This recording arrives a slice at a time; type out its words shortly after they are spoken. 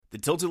The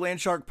Tilted Land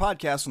Shark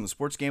podcast on the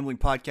Sports Gambling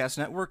Podcast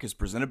Network is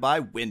presented by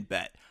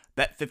WynnBET.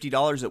 Bet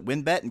 $50 at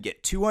WynnBET and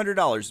get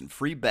 $200 in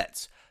free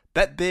bets.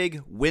 Bet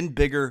big, win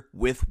bigger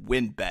with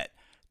WynnBET.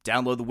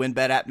 Download the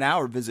WynnBET app now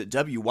or visit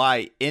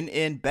wynnbet.com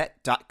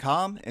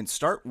and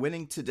start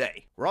winning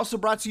today. We're also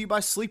brought to you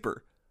by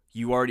Sleeper.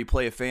 You already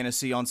play a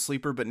fantasy on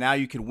Sleeper, but now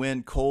you can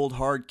win cold,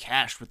 hard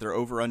cash with their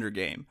over-under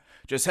game.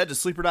 Just head to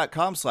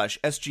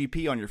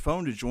sleeper.com/SGP on your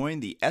phone to join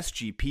the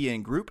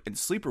SGPN group, and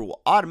Sleeper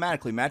will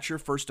automatically match your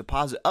first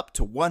deposit up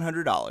to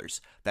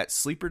 $100. That's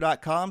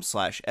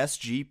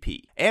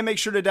sleeper.com/SGP. And make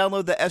sure to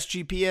download the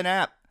SGPN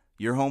app,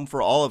 your home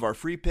for all of our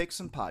free picks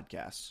and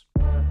podcasts.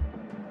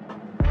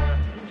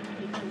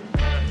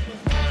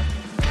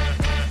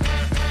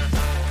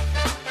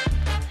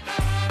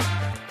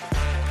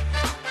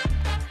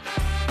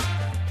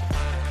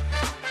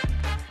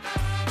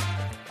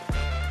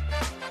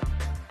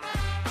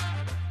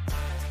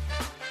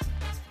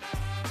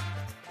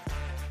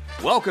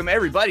 Welcome,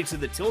 everybody, to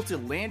the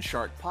Tilted Land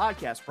Shark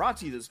podcast, brought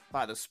to you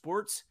by the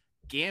Sports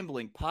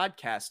Gambling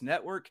Podcast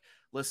Network.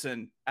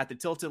 Listen, at the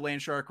Tilted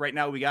Land Shark, right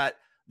now we got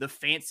the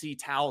fancy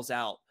towels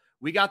out.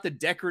 We got the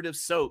decorative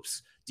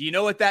soaps. Do you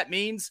know what that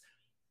means?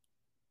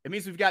 It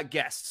means we've got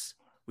guests.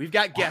 We've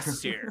got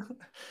guests here.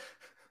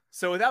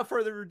 So without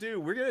further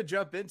ado, we're going to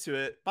jump into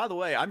it. By the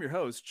way, I'm your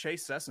host,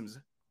 Chase Sessoms,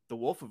 the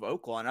Wolf of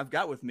Oaklawn. I've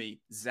got with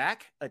me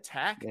Zach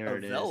Attack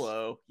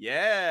Avello.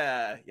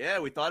 Yeah,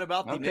 we thought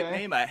about the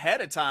nickname ahead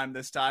of time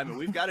this time, and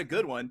we've got a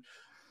good one.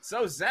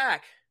 So,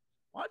 Zach,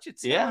 why don't you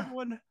tell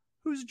everyone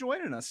who's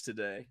joining us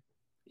today?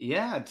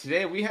 Yeah,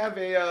 today we have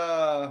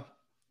a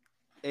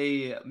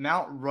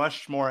Mount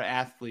Rushmore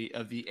athlete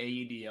of the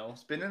AUDL.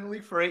 He's been in the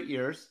league for 8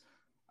 years,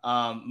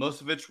 most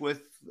of it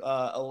with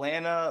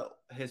Atlanta.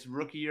 His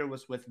rookie year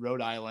was with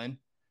Rhode Island.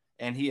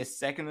 And he is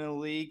second in the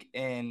league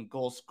in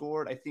goals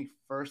scored. I think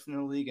first in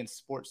the league in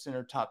Sports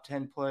Center top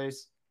 10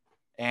 plays.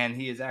 And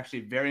he is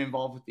actually very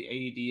involved with the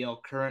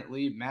AUDL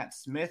currently. Matt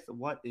Smith,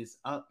 what is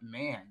up,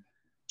 man?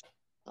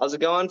 How's it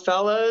going,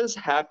 fellas?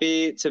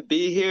 Happy to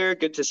be here.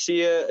 Good to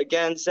see you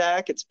again,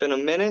 Zach. It's been a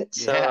minute.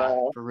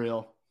 So, for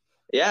real.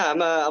 Yeah,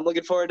 I'm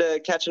looking forward to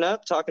catching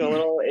up, talking a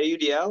little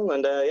AUDL,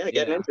 and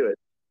getting into it.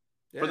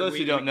 For those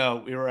who don't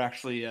know, we were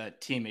actually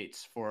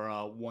teammates for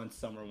one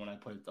summer when I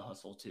played at the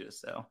Hustle too.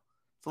 So.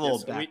 It's a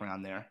little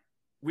background there.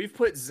 We've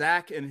put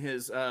Zach and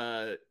his,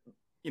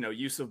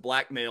 use of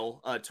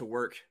blackmail to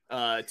work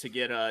to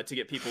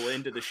get people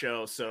into the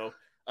show. So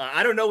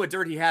I don't know what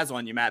dirt he has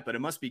on you, Matt, but it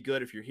must be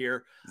good if you're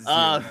here.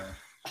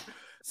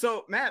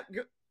 So Matt,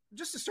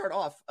 just to start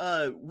off,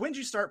 when did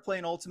you start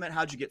playing Ultimate?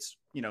 How'd you get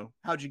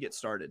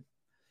started?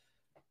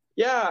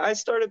 Yeah, I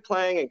started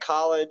playing in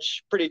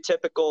college. Pretty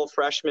typical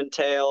freshman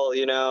tale.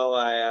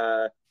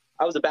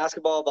 I was a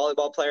basketball,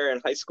 volleyball player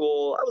in high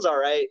school. I was all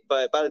right,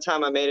 but by the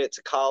time I made it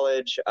to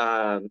college,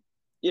 I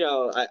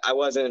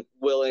wasn't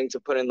willing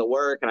to put in the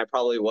work, and I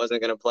probably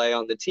wasn't going to play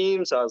on the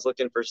team, so I was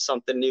looking for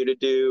something new to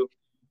do.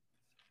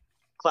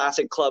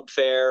 Classic club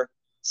fare,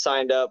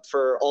 signed up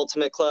for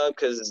Ultimate Club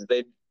because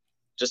they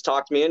just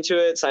talked me into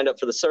it, signed up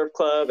for the surf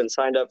club and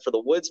signed up for the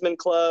Woodsman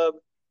Club.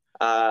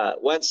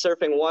 Went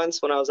surfing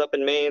once when I was up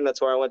in Maine. That's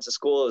where I went to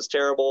school. It was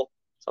terrible,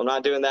 so I'm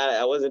not doing that.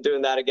 I wasn't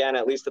doing that again,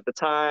 at least at the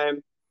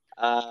time.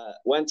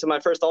 Went to my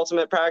first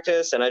Ultimate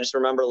practice, and I just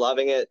remember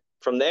loving it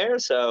from there.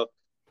 So,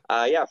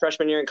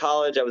 freshman year in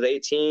college, I was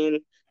 18,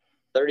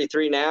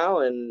 33 now,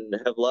 and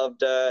have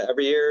loved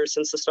every year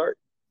since the start.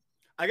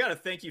 I got to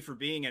thank you for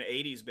being an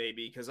 80s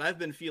baby, because I've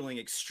been feeling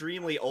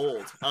extremely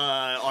old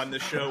on the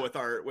show with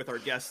our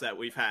guests that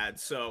we've had.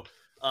 So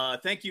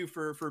thank you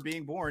for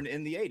being born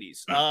in the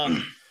 80s.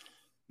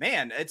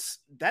 Man,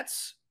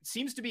 that's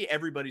seems to be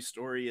everybody's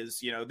story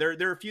is, there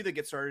are a few that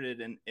get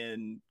started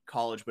in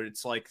college, but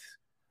it's like,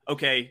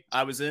 okay,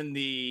 I was in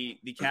the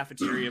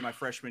cafeteria my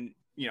freshman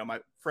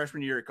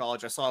year at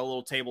college. I saw a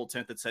little table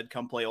tent that said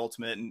 "Come play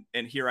Ultimate,"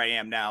 and here I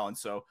am now. And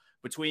so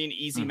between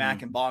Easy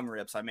Mac and Bong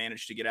Rips, I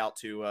managed to get out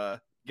to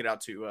a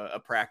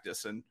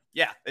practice. And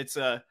yeah, it's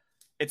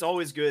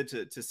always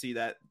good to see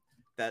that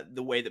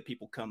the way that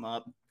people come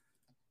up.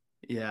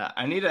 Yeah,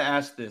 I need to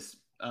ask this,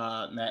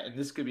 Matt, and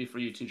this could be for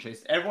you too,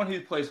 Chase. Everyone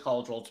who plays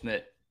college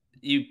Ultimate,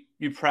 you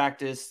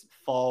practice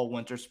fall,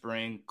 winter,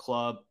 spring,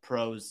 club,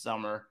 pros,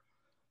 summer.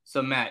 So,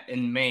 Matt,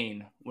 in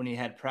Maine, when you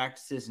had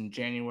practices in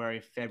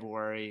January,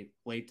 February,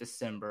 late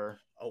December,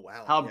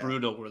 how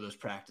brutal were those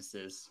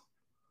practices?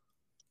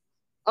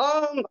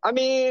 I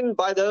mean,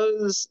 by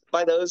those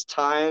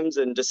times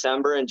in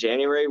December and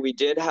January, we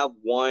did have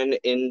one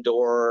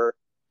indoor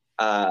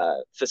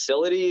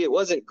facility. It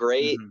wasn't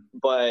great,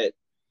 but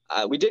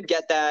we did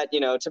get that,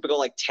 typical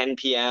like 10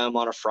 p.m.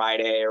 on a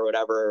Friday or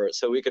whatever,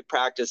 so we could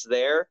practice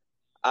there.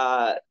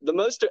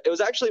 It was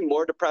actually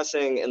more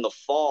depressing in the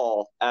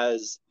fall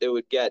as it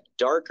would get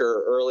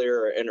darker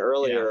earlier and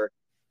earlier,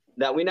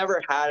 that we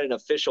never had an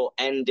official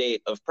end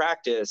date of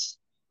practice.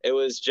 It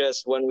was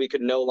just when we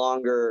could no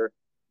longer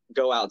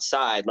go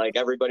outside. Like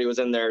everybody was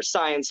in their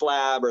science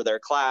lab or their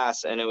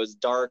class, and it was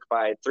dark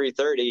by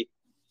 3:30,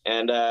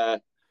 and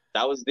that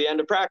was the end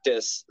of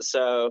practice.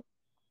 So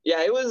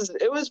Yeah, it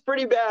was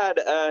pretty bad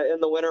in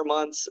the winter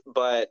months,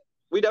 but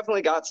we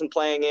definitely got some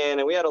playing in,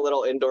 and we had a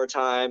little indoor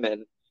time.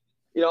 And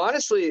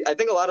honestly, I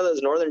think a lot of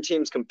those northern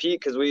teams compete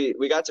because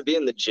we got to be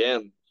in the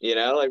gym.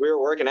 Like we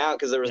were working out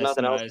because there was That's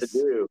nothing else to nice.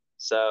 do.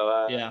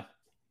 So Yeah.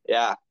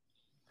 yeah.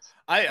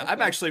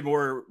 I'm actually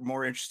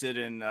more interested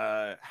in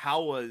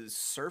how was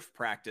surf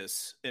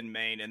practice in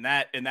Maine in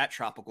that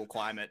tropical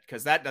climate,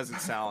 because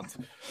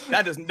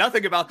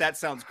nothing about that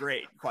sounds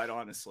great, quite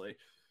honestly.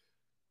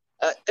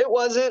 It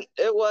wasn't.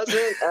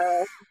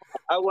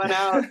 I went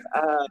out.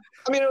 I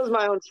mean, it was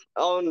my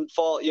own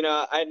fault.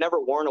 I had never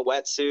worn a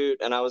wetsuit,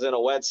 and I was in a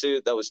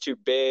wetsuit that was too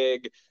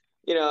big.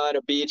 At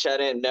a beach I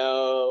didn't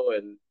know,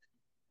 and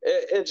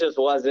it just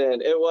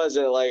wasn't. It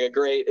wasn't like a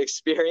great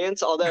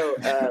experience. Although,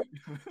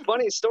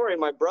 funny story,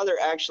 my brother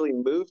actually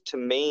moved to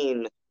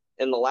Maine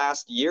in the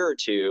last year or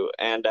two,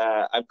 and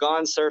I've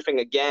gone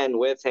surfing again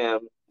with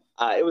him.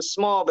 It was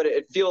small, but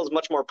it feels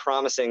much more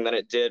promising than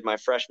it did my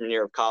freshman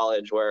year of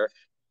college, where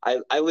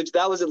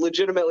that was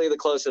legitimately the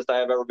closest I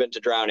have ever been to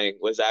drowning.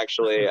 Was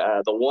actually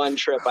the one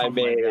trip I Oh my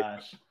made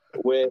gosh.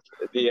 with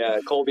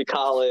the Colby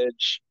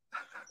College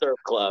Surf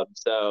Club.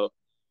 So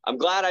I'm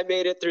glad I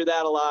made it through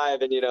that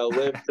alive and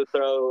lived to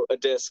throw a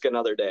disc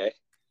another day.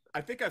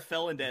 I think I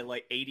fell into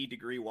like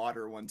 80-degree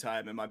water one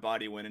time and my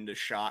body went into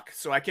shock.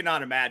 So I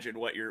cannot imagine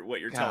what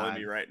you're telling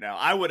me right now.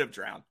 I would have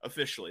drowned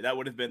officially. That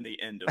would have been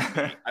the end of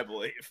me, I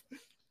believe.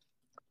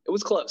 It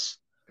was close.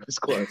 It was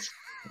close.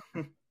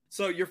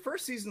 So your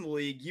first season in the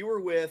league, you were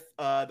with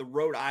the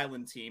Rhode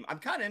Island team. I'm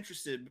kind of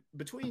interested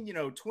between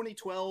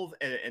 2012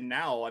 and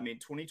now. I mean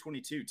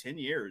 2022, 10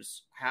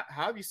 years. How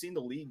have you seen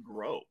the league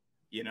grow?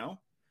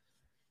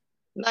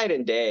 Night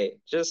and day,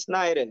 just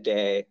night and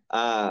day.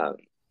 The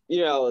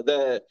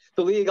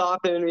league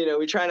often,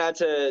 we try not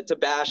to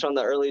bash on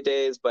the early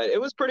days, but it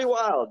was pretty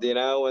wild,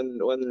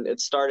 when it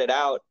started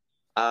out.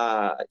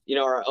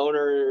 Our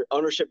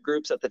ownership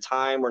groups at the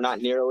time were not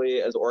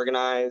nearly as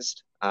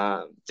organized,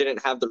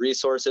 didn't have the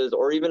resources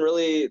or even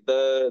really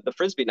the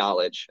Frisbee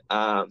knowledge.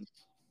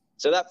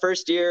 So that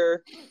first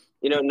year,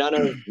 none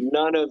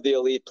of the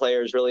elite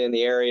players really in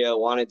the area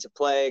wanted to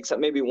play, except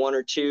maybe one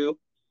or two.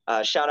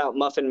 Shout out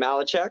Muffin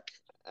Malachek.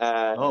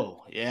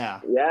 Oh yeah.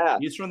 Yeah.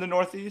 He's from the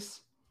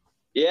Northeast?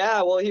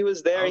 Yeah, well, he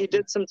was there. Okay. He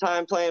did some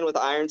time playing with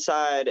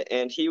Ironside,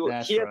 and he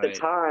at the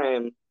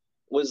time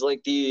was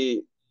like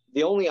the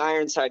only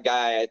Ironside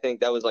guy I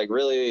think that was like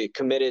really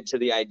committed to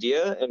the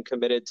idea and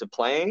committed to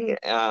playing.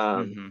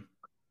 And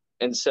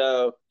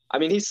so, I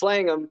mean, he's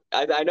slaying them.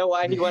 I know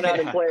why he went out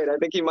and played. I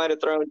think he might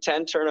have thrown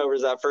 10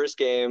 turnovers that first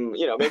game,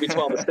 maybe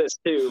 12 assists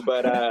too.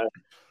 But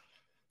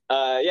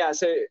yeah,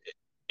 so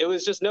it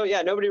was just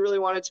nobody really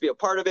wanted to be a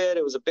part of it.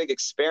 It was a big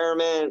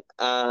experiment.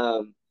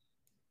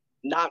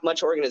 Not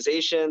much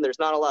organization. There's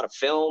not a lot of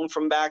film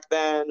from back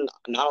then,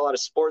 not a lot of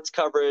sports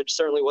coverage,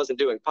 certainly wasn't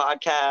doing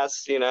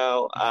podcasts,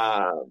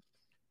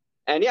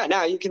 and yeah,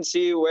 now you can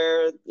see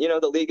where,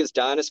 the league is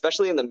done,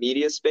 especially in the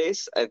media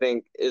space, I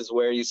think is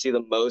where you see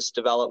the most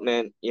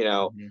development,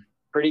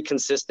 pretty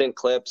consistent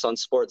clips on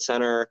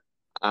SportsCenter.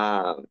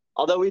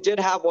 Although we did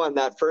have one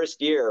that first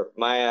year,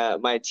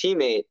 my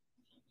teammate,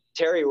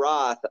 Terry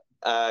Roth,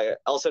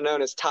 also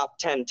known as Top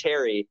 10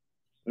 Terry,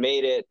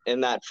 made it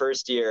in that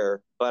first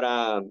year.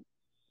 But,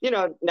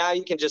 now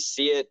you can just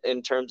see it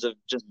in terms of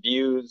just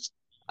views,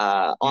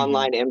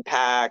 online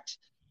impact,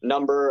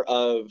 number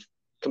of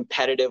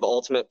competitive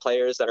ultimate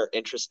players that are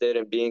interested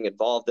in being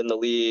involved in the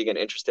league and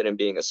interested in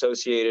being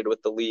associated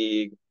with the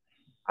league.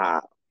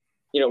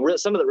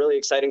 Some of the really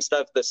exciting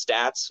stuff, the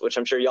stats, which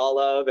I'm sure y'all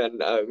love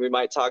and we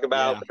might talk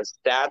about, but the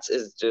stats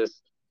is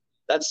just,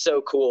 that's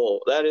so cool.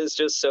 That is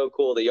just so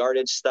cool. The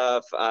yardage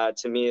stuff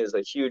to me is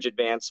a huge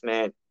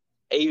advancement.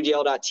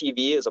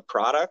 AUDL.TV is a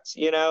product,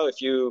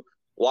 if you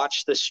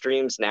watch the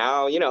streams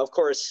now, of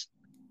course,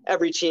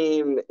 every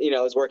team,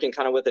 is working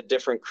kind of with a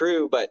different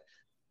crew, but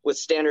with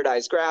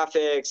standardized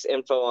graphics,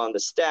 info on the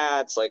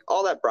stats, like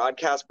all that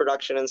broadcast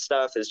production and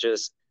stuff is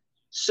just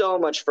so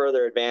much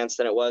further advanced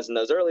than it was in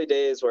those early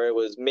days where it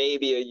was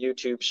maybe a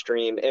YouTube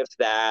stream, if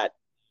that,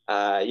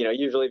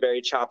 usually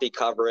very choppy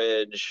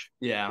coverage,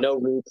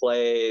 no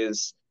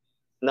replays,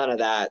 none of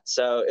that.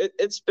 So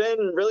it's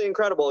been really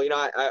incredible.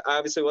 I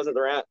obviously wasn't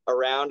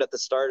around at the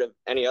start of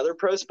any other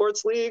pro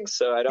sports league,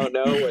 so I don't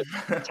know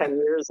what 10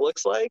 years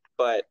looks like,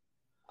 but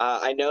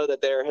I know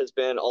that there has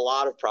been a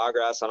lot of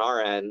progress on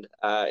our end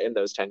in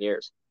those 10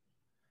 years.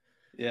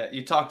 Yeah,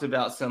 you talked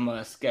about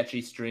some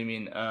sketchy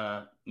streaming.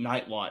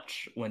 Night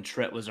Watch, when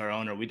Tret was our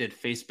owner, we did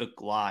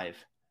Facebook Live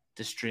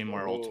to stream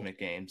our Ultimate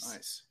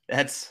games.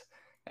 Nice.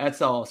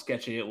 That's all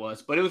sketchy it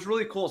was, but it was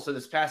really cool. So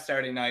this past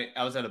Saturday night,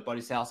 I was at a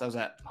buddy's house. I was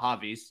at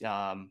Javi's,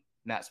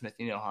 Matt Smith,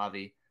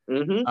 Javi.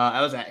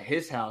 I was at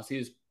his house. He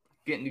was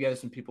getting together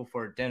some people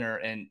for dinner,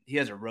 and he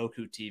has a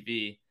Roku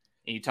TV.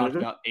 And you talked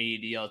about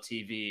AUDL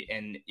TV,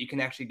 and you can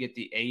actually get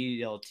the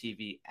AUDL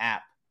TV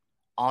app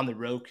on the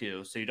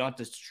Roku, so you don't have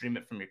to stream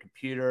it from your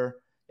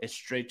computer. It's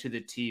straight to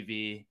the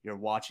TV. You're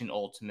watching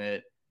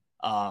Ultimate.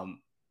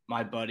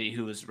 My buddy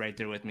who was right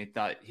there with me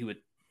thought he would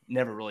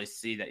never really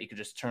see that you could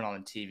just turn on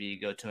the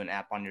TV, go to an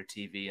app on your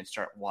TV, and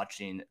start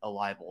watching a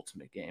live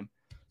Ultimate game.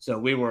 So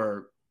we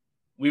were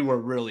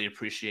really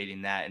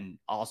appreciating that, and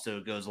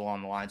also goes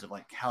along the lines of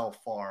like how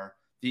far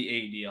the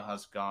AEDL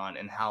has gone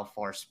and how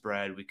far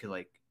spread we could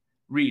like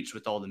reach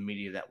with all the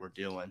media that we're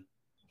doing.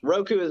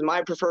 Roku is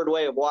my preferred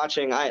way of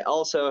watching. I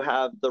also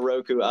have the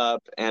Roku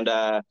up, and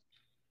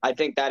I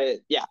think that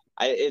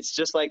it's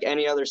just like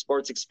any other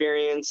sports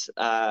experience.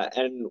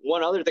 And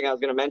one other thing I was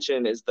going to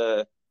mention is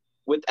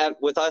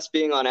with us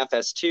being on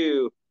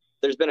FS2,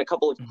 there's been a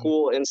couple of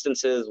cool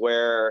instances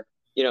where,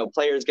 you know,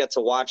 players get to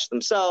watch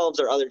themselves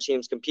or other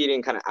teams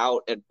competing kind of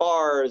out at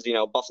bars, you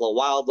know, Buffalo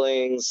Wild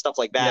Wings, stuff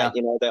like that.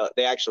 Yeah. You know,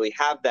 they actually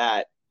have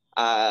that.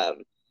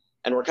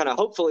 And we're kind of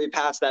hopefully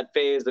past that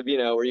phase of, you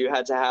know, where you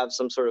had to have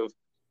some sort of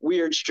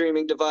weird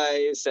streaming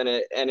device and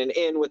an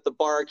in with the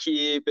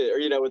barkeep or,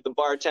 you know, with the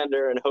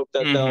bartender, and hope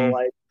that they'll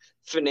like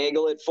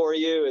finagle it for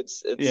you.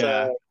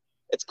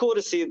 It's cool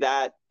to see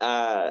that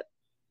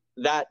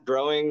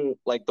growing,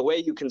 like the way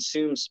you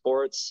consume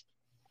sports.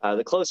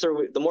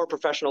 The more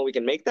professional we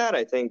can make that,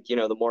 I think, you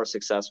know, the more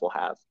success we'll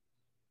have.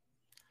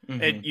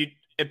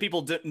 And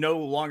people no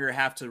longer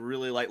have to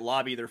really like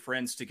lobby their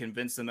friends to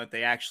convince them that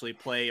they actually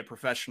play a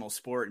professional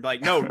sport.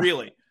 Like, no,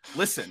 really,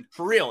 listen,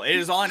 for real, it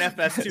is on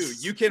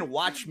FS2. You can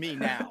watch me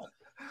now.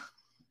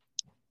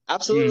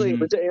 Absolutely.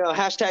 You know,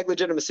 hashtag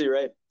legitimacy,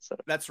 right? So.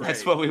 That's right.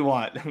 That's what we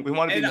want. We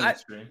want to be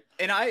mainstream.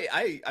 And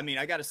I mean,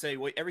 I got to say,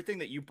 everything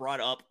that you brought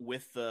up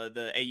with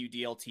the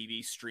AUDL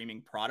TV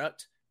streaming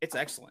product, it's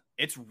excellent.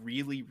 It's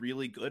really,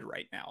 really good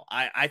right now.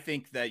 I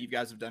think that you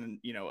guys have done,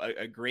 you know,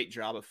 a great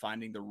job of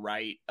finding the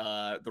right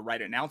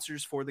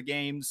announcers for the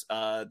games.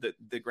 The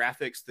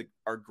graphics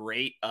are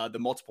great. The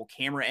multiple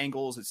camera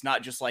angles. It's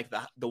not just like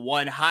the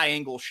one high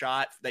angle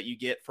shot that you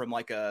get from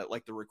like the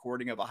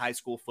recording of a high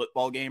school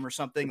football game or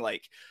something.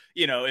 Like,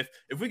 you know, if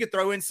we could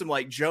throw in some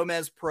like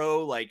Jomez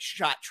Pro like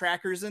shot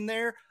trackers in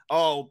there,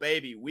 oh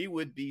baby, we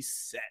would be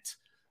set.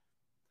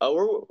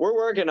 Oh, we're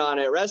working on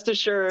it. Rest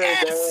assured,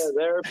 yes!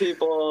 there are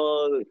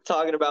people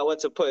talking about what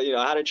to put, you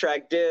know, how to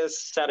track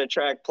discs, how to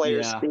track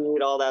player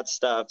speed, all that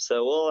stuff.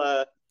 So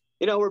we'll,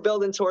 you know, we're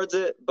building towards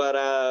it. But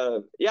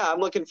I'm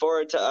looking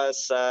forward to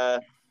us,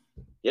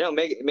 you know,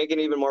 making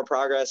even more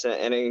progress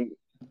and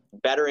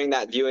bettering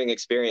that viewing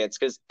experience.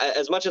 Because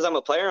as much as I'm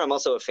a player, I'm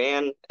also a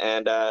fan.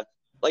 And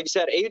like you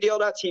said,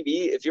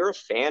 AUDL.TV, if you're a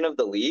fan of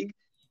the league,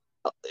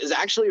 is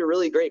actually a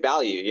really great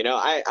value. You know,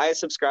 I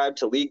subscribe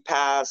to League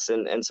Pass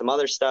and some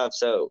other stuff.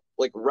 So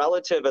like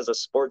relative as a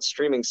sports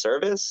streaming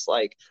service,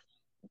 like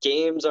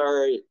games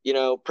are, you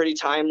know, pretty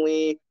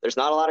timely. There's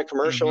not a lot of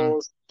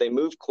commercials. They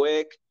move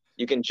quick.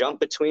 You can jump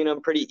between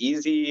them pretty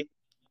easy.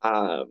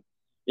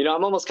 You know,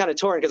 I'm almost kind of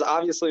torn because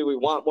obviously we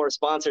want more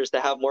sponsors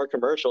to have more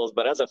commercials,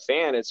 but as a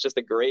fan, it's just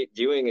a great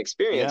viewing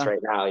experience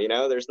right now. You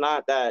know, there's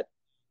not that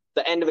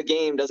the end of a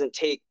game doesn't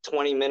take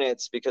 20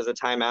 minutes because of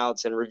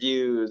timeouts and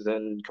reviews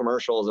and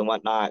commercials and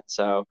whatnot.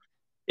 So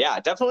yeah,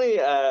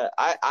 definitely.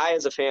 I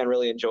as a fan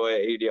really enjoy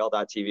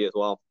AUDL.TV as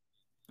well.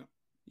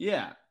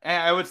 Yeah.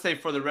 And I would say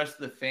for the rest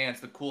of the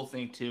fans, the cool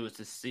thing too is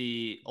to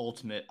see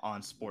Ultimate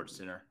on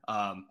SportsCenter.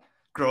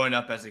 Growing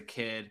up as a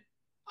kid,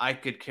 I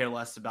could care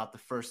less about the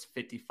first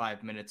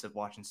 55 minutes of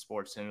watching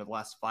SportsCenter. The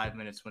last 5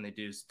 minutes when they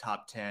do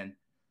top 10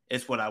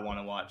 is what I want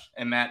to watch.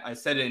 And Matt, I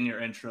said it in your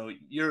intro,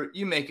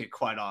 you make it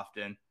quite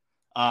often.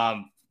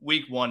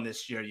 Week 1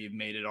 this year, you've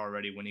made it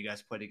already when you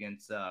guys played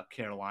against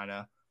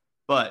Carolina.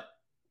 But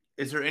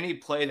is there any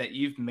play that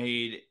you've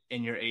made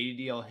in your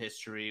AUDL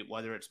history,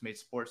 whether it's made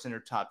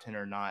SportsCenter top 10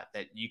 or not,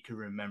 that you can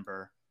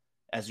remember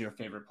as your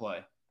favorite play?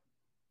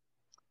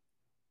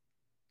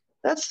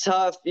 That's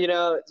tough. You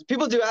know,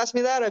 people do ask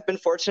me that. I've been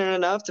fortunate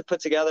enough to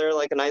put together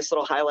like a nice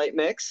little highlight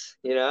mix.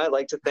 You know, I'd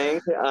like to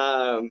think.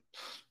 I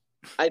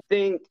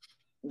think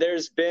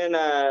there's been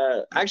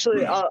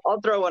actually,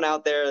 I'll throw one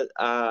out there.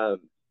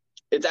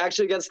 It's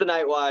actually against the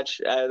Night Watch.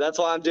 That's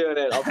why I'm doing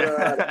it. I'll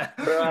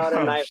throw out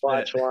a Night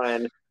Watch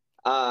one.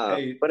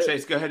 Hey,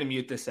 Chase, go ahead and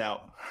mute this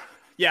out.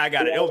 Yeah, I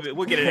got it.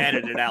 We'll get it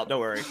edited out.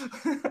 Don't worry.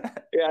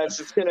 Yeah, it's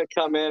just gonna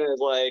come in as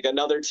like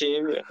another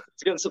team.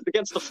 It's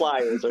against the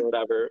Flyers or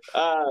whatever.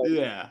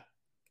 Yeah.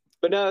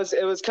 But no,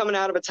 it was coming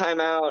out of a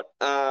timeout.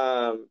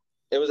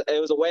 It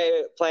was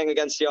away playing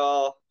against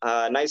y'all.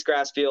 Nice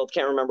grass field.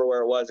 Can't remember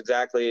where it was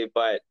exactly,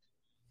 but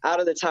out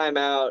of the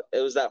timeout, it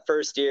was that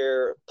first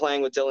year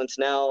playing with Dylan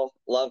Tennell.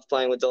 Loved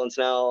playing with Dylan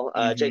Tennell.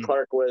 Jay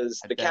Clark was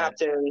the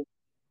captain,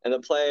 and the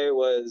play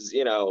was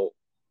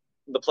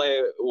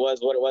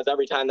what it was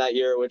every time that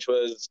year, which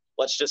was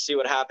let's just see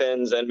what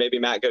happens and maybe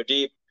Matt go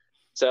deep.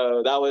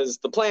 So that was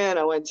the plan.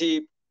 I went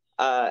deep.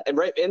 And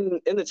right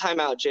in the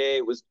timeout,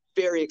 Jay was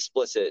very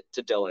explicit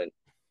to Dylan.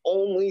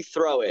 Only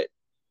throw it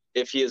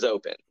if he is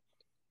open.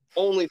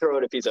 Only throw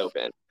it if he's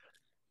open.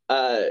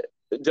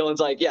 Dylan's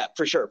like, yeah,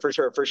 for sure.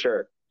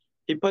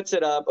 He puts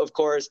it up. Of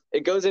course,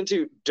 it goes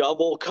into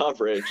double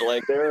coverage.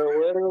 Like there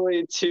are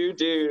literally two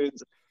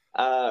dudes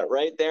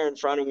right there in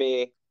front of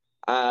me.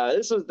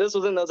 This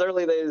was in those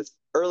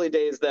early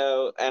days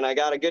though, and I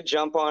got a good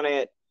jump on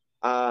it.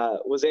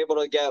 was able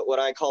to get what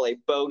I call a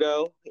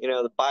BOGO,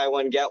 the buy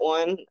one, get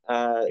one,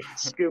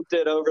 scooped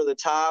it over the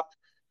top.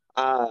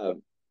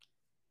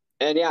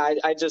 And yeah,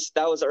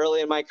 that was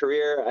early in my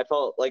career. I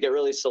felt like it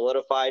really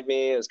solidified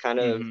me. It was kind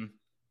of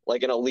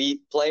like an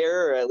elite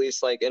player, or at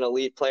least like an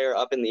elite player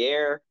up in the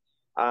air.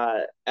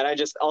 And I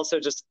just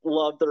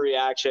loved the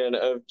reaction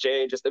of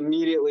Jay just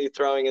immediately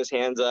throwing his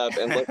hands up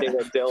and looking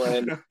at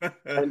Dylan,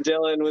 and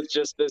Dylan with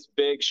just this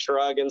big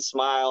shrug and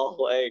smile,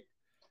 like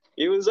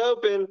he was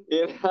open,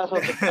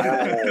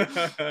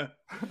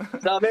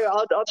 So maybe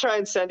I'll try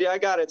and send you. I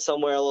got it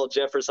somewhere, a little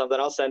GIF or something.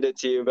 I'll send it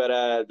to you.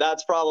 But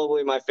that's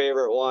probably my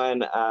favorite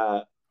one.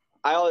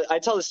 I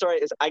tell the story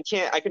is I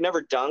could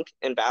never dunk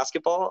in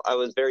basketball. I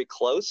was very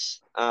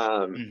close.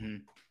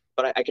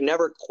 But I can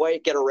never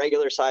quite get a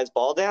regular size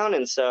ball down.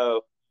 And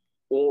so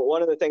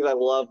one of the things I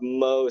love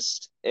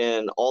most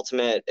in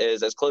Ultimate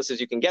is as close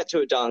as you can get to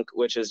a dunk,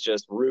 which is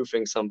just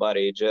roofing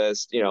somebody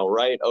just,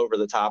 right over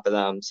the top of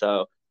them.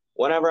 So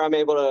whenever I'm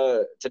able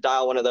to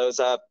dial one of those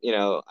up,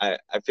 I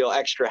feel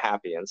extra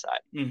happy inside.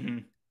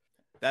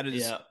 That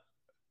is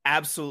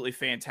absolutely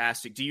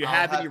fantastic. Do you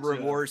have any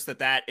remorse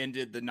that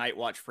ended the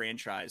Nightwatch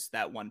franchise,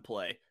 that one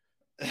play?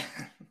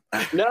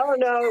 No,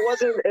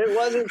 it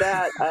wasn't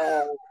that.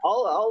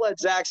 I'll let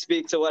Zach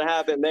speak to what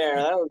happened there.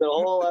 That was a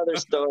whole other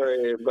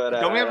story. But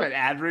don't we have an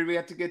ad read we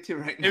have to get to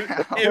right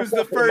now? It was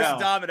the first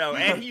domino,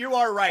 and you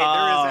are right. There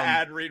is an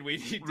ad read we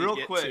need to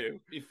get to.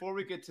 Before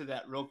we get to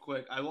that, real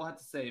quick, I will have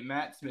to say,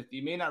 Matt Smith,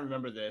 you may not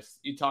remember this.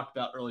 You talked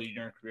about early in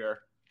your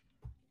career.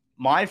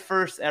 My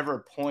first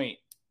ever point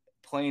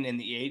playing in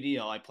the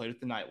ADL, I played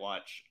with the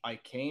Nightwatch. I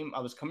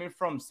was coming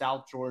from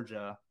South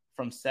Georgia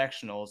from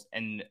sectionals,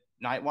 and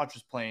Nightwatch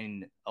was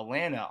playing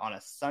Atlanta on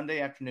a Sunday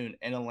afternoon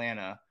in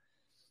Atlanta,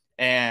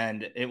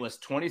 and it was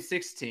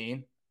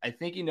 2016. I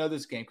think you know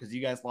this game because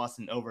you guys lost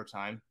in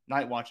overtime.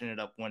 Nightwatch ended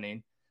up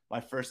winning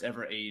my first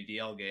ever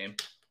AEDL game.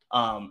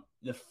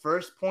 The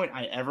first point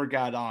I ever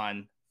got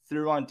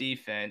threw on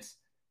defense.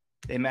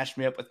 They matched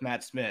me up with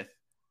Matt Smith.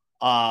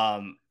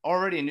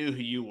 Already knew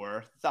who you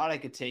were, thought I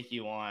could take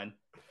you on.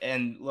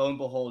 And lo and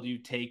behold, you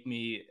take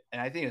me, and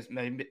I think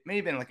it may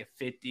have been like a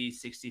 50,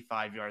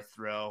 65-yard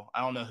throw. I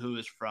don't know who it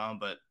was from,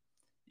 but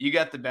you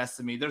got the best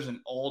of me. There's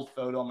an old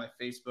photo on my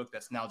Facebook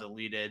that's now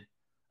deleted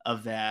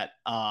of that.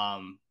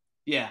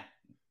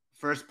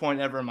 First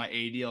point ever in my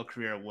ADL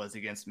career was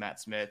against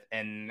Matt Smith,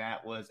 and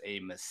that was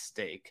a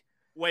mistake.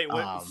 Wait,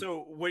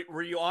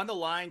 were you on the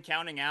line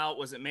counting out?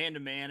 Was it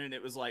man-to-man, and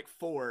it was like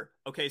 4?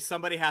 Okay,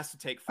 somebody has to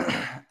take 4.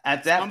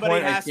 At that somebody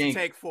point, has to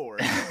take 4.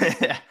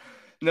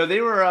 No,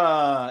 they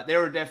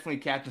were definitely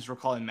captains were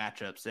calling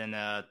matchups, and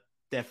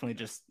definitely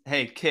just,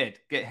 hey kid,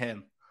 get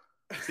him.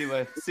 See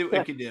what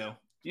we can do.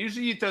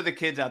 Usually you throw the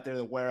kids out there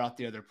to wear out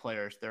the other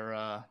players.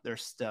 They're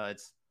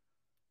studs.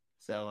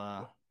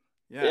 So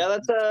yeah,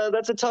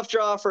 that's a tough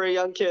draw for a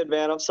young kid,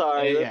 man. I'm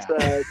sorry. Yeah,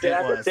 that's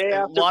day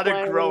after a lot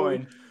playing, of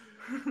growing.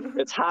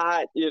 It's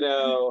hot,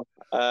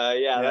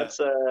 That's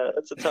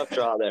a tough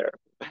draw there.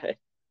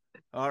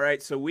 All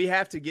right, so we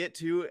have to get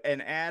to an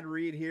ad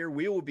read here.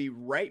 We will be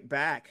right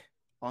back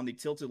on the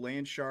Tilted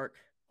Land Shark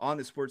on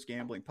the Sports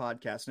Gambling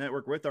Podcast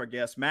Network with our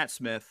guest, Matt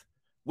Smith.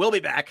 We'll be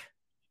back.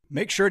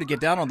 Make sure to get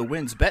down on the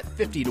wins. Bet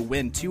 50 to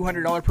win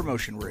 $200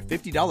 promotion, where a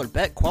 $50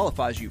 bet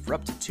qualifies you for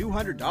up to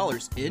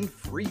 $200 in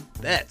free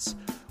bets.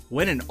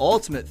 Win an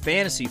ultimate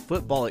fantasy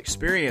football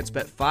experience.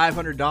 Bet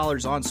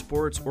 $500 on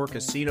sports or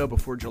casino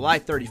before July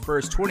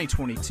 31st,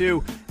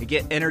 2022, and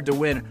get entered to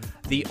win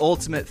the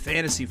ultimate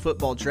fantasy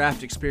football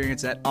draft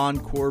experience at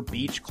Encore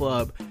Beach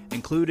Club,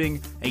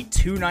 including a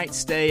 2-night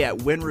stay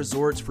at Wynn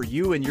Resorts for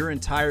you and your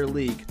entire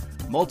league.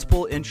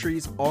 Multiple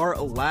entries are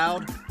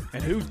allowed,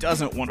 and who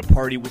doesn't want to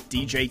party with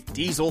DJ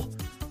Diesel?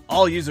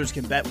 All users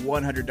can bet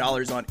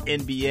 $100 on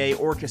NBA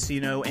or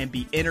casino and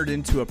be entered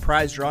into a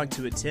prize drawing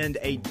to attend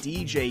a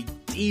DJ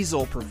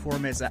Diesel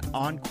performance at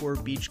Encore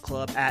Beach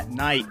Club at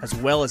night, as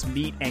well as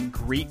meet and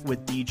greet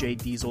with DJ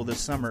Diesel this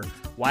summer.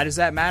 Why does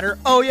that matter?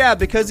 Oh yeah,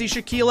 because he's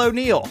Shaquille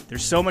O'Neal.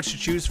 There's so much to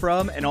choose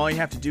from, and all you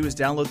have to do is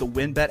download the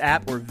WynnBET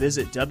app or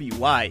visit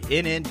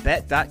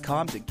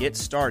wynnbet.com to get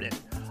started.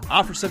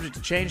 Offer subject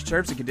to change.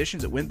 Terms and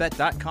conditions at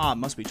wynnbet.com.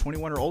 Must be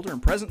 21 or older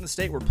and present in the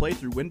state where play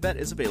through WynnBET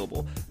is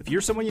available. If you're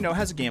someone you know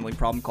has a gambling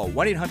problem, call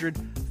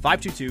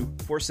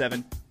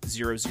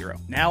 1-800-522-4700.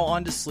 Now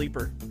on to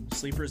Sleeper.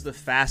 Sleeper is the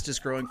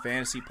fastest growing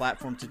fantasy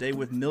platform today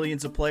with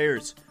millions of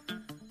players.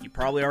 You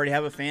probably already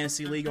have a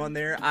fantasy league on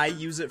there. I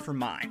use it for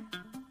mine.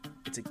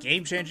 It's a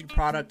game-changing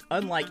product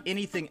unlike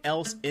anything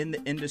else in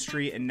the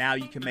industry, and now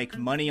you can make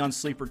money on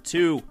Sleeper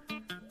too.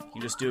 You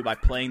can just do it by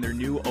playing their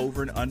new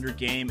over and under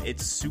game.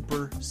 It's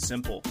super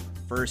simple.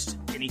 First,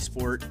 any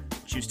sport,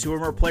 choose 2 or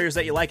more players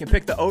that you like and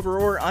pick the over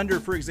or under.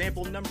 For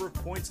example, number of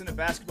points in a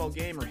basketball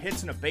game or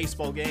hits in a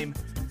baseball game.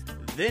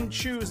 Then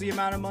choose the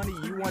amount of money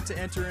you want to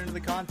enter into the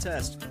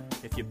contest.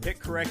 If you pick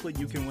correctly,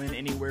 you can win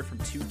anywhere from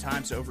 2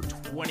 times to over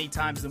 20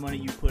 times the money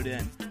you put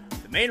in.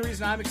 The main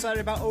reason I'm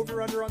excited about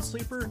over under on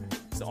Sleeper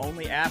is the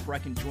only app where I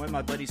can join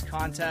my buddies'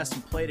 contests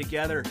and play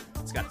together.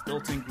 It's got a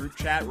built-in group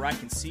chat where I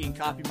can see and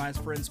copy my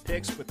friends'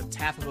 picks with the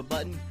tap of a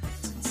button.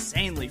 It's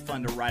insanely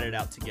fun to write it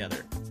out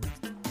together.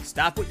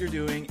 Stop what you're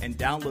doing and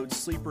download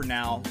Sleeper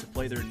now to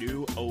play their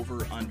new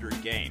over-under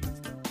game.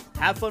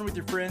 Have fun with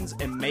your friends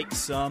and make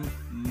some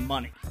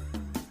money.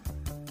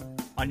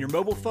 On your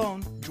mobile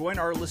phone, join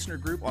our listener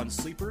group on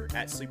Sleeper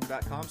at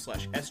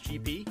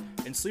sleeper.com/SGP,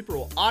 and Sleeper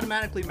will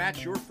automatically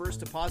match your first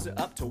deposit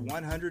up to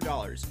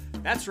 $100.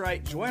 That's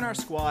right, join our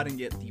squad and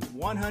get the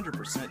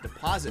 100%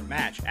 deposit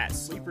match at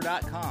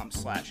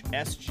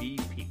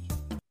sleeper.com/SGP.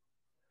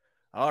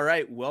 All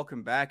right,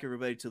 welcome back,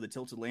 everybody, to the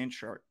Tilted Land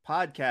Shark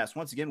podcast.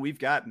 Once again, we've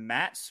got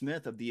Matt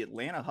Smith of the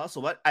Atlanta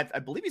Hustle, but I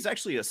believe he's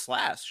actually a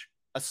slash.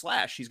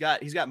 He's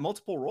got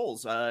multiple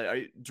roles.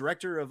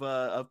 Director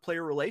of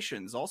player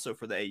relations, also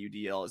for the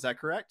AUDL. Is that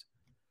correct?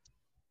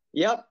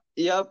 Yep.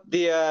 The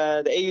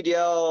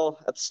AUDL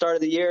at the start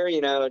of the year,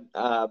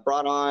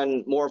 brought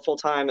on more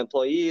full-time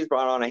employees,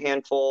 brought on a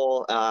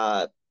handful.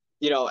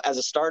 As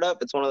a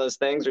startup, it's one of those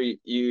things where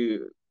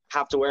you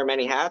have to wear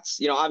many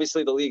hats.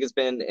 Obviously the league has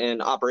been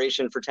in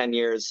operation for 10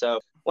 years. So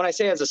when I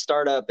say as a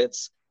startup,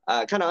 it's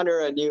kind of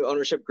under a new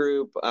ownership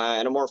group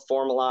and a more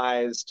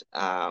formalized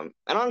and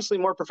honestly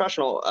more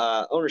professional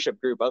ownership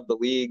group of the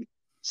league.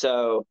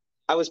 So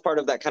I was part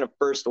of that kind of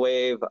first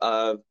wave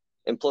of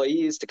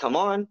employees to come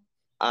on.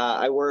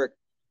 I work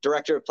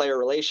director of player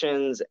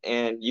relations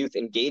and youth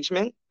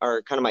engagement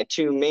are kind of my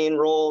two main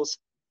roles.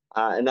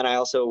 And then I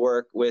also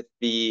work with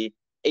the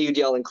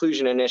AUDL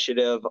Inclusion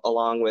Initiative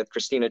along with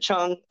Christina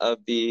Chung of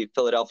the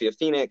Philadelphia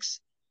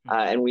Phoenix.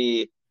 And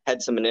we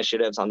had some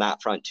initiatives on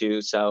that front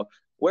too. So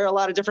wear a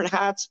lot of different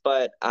hats,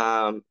 but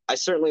I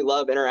certainly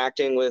love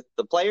interacting with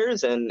the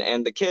players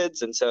and the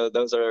kids. And so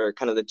those are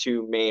kind of the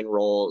two main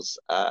roles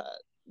that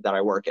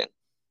I work in.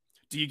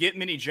 Do you get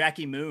many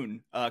Jackie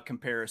Moon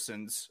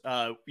comparisons,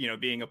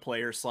 being a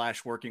player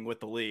 / working with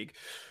the league?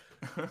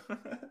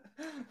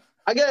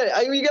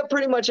 We get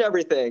pretty much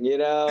everything,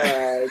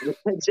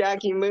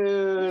 Jackie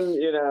Moon,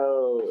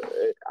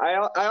 I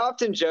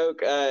often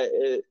joke,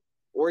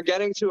 we're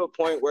getting to a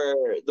point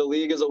where the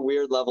league is a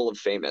weird level of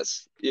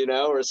famous,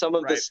 or some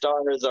of the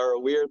stars are a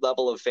weird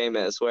level of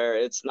famous where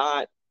it's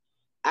not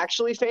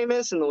actually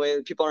famous in the way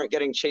that people aren't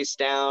getting chased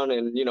down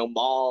and,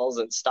 malls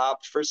and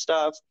stopped for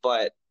stuff.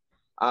 But,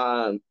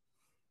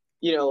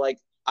 like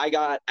I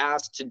got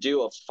asked to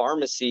do a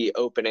pharmacy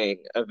opening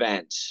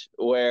event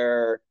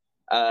where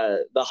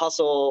the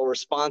Hustle were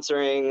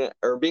sponsoring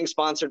or being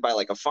sponsored by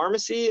like a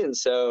pharmacy. And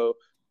so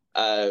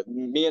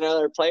me and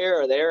another player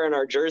are there in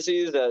our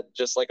jerseys at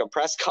just like a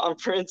press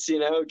conference,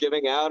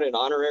 giving out an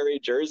honorary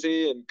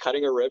jersey and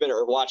cutting a ribbon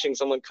or watching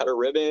someone cut a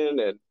ribbon.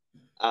 And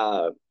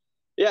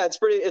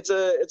it's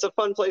a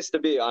fun place to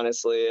be,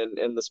 honestly,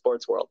 in the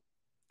sports world.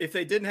 If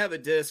they didn't have a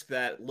disc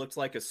that looked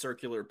like a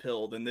circular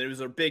pill, then there was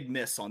a big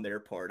miss on their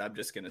part. I'm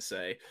just going to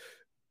say.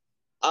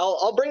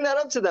 I'll bring that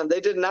up to them. They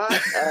did not,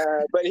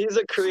 but he's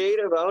a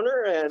creative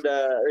owner and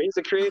he's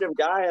a creative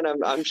guy, and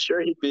I'm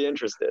sure he'd be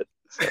interested.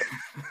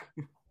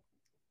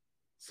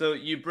 So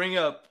you bring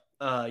up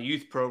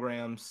youth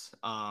programs,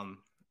 not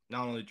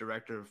only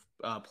director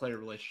of player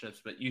relationships,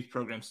 but youth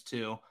programs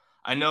too.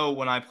 I know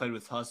when I played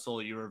with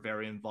Hustle, you were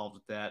very involved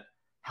with that.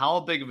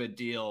 How big of a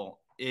deal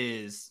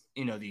is,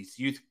 these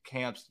youth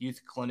camps,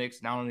 youth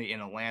clinics, not only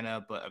in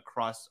Atlanta, but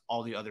across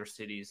all the other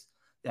cities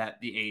that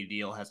the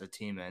AUDL has a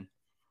team in?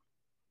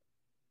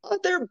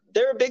 They're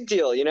a big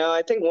deal.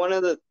 I think one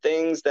of the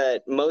things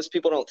that most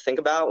people don't think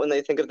about when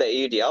they think of the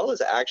AUDL is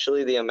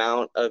actually the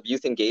amount of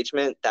youth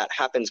engagement that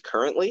happens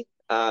currently.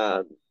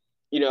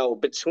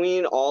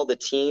 Between all the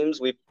teams,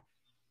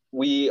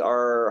 we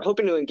are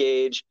hoping to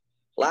engage.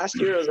 Last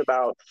year was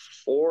about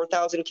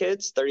 4,000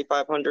 kids,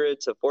 3,500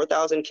 to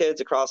 4,000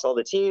 kids across all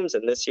the teams.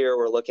 And this year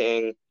we're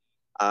looking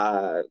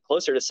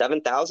closer to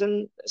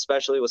 7,000,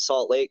 especially with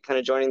Salt Lake kind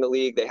of joining the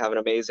league. They have an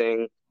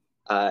amazing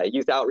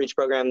youth outreach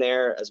program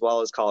there, as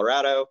well as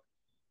Colorado.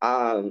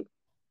 I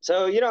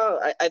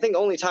think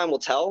only time will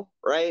tell,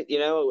 right?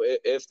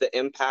 If the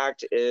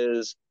impact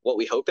is what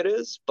we hope it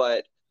is.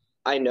 But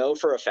I know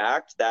for a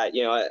fact that,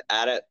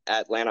 at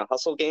Atlanta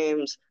Hustle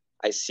games,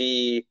 I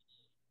see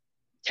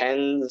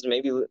tens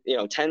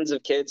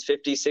of kids,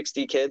 50,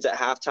 60 kids at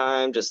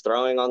halftime, just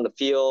throwing on the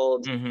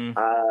field. Mm-hmm.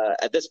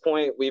 At this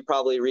point, we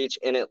probably reach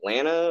in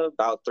Atlanta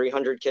about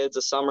 300 kids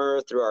a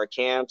summer through our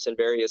camps and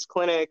various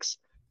clinics.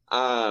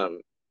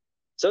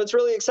 So it's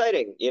really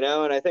exciting,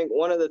 and I think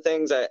one of the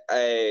things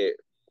I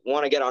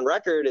want to get on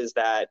record is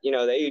that, the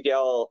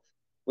AUDL,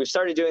 we've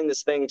started doing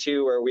this thing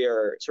too, where we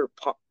are sort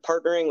of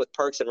partnering with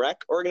Parks and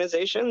Rec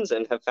organizations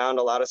and have found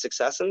a lot of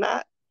success in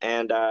that.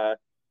 And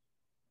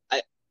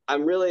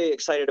I'm really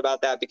excited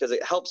about that because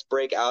it helps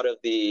break out of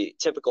the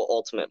typical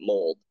ultimate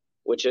mold,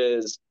 which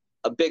is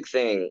a big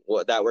thing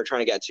that we're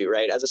trying to get to,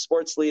 right? As a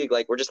sports league,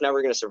 like we're just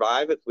never going to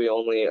survive if we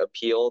only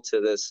appeal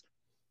to this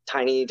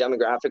tiny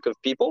demographic of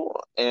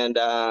people. And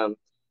I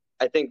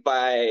think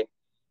by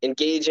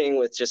engaging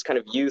with just kind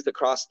of youth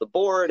across the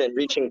board and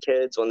reaching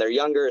kids when they're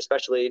younger,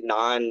 especially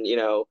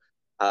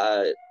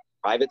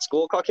private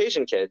school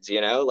Caucasian kids,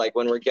 like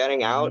when we're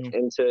getting out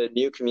into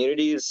new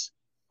communities.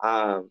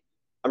 I'm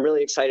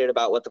really excited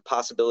about what the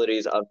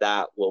possibilities of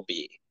that will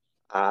be.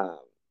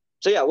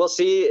 So yeah, we'll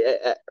see.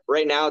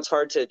 Right now, it's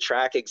hard to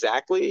track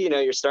exactly.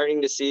 You're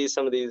starting to see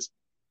some of these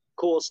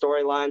cool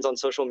storylines on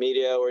social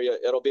media where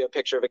it'll be a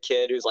picture of a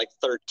kid who's like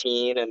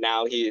 13 and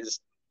now he's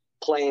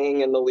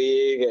playing in the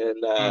league, and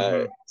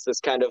it's this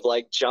kind of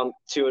like jump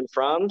to and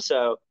from.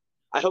 So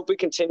I hope we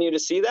continue to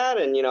see that,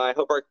 and I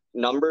hope our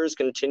numbers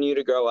continue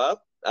to grow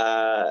up.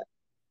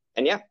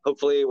 And yeah,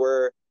 hopefully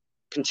we're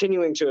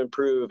continuing to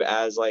improve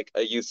as like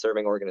a youth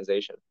serving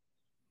organization.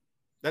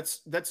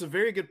 That's a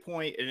very good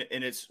point,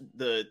 and it's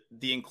the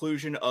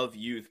inclusion of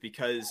youth,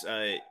 because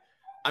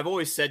I've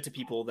always said to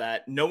people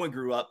that no one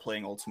grew up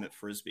playing Ultimate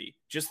Frisbee.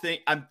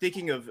 I'm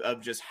thinking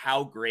of just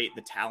how great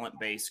the talent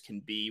base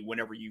can be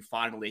whenever you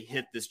finally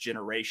hit this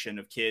generation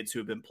of kids who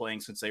have been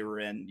playing since they were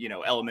in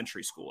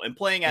elementary school and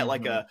playing at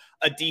like a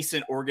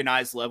decent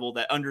organized level,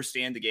 that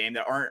understand the game,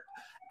 that aren't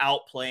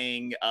out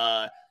playing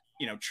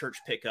church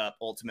pickup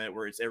Ultimate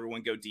where it's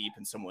everyone go deep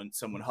and someone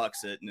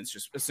hucks it and it's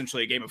just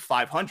essentially a game of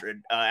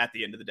 500 at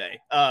the end of the day.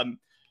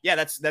 Yeah,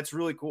 that's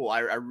really cool. I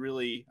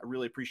really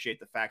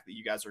appreciate the fact that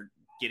you guys are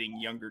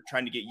getting younger,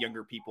 trying to get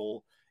younger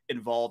people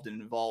involved at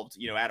an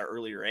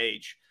earlier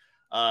age.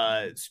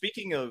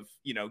 Speaking of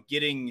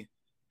getting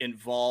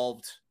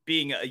involved,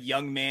 being a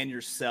young man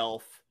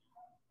yourself,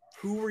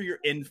 who were your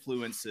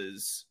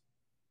influences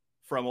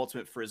from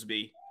Ultimate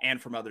Frisbee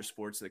and from other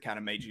sports that kind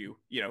of made you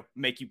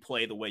make you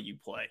play the way you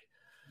play?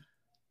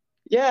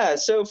 Yeah,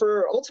 so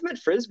for Ultimate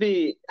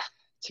Frisbee,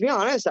 to be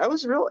honest, I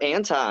was real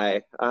anti,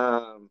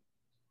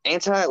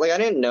 like I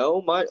didn't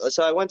know much.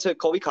 So I went to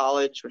Colby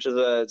College, which is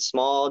a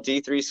small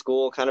D3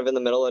 school kind of in the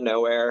middle of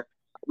nowhere.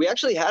 We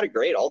actually had a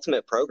great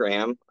Ultimate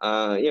program.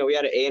 We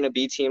had an A and a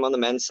B team on the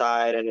men's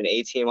side and an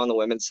A team on the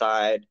women's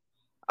side.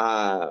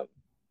 But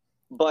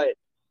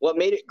what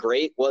made it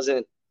great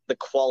wasn't the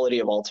quality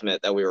of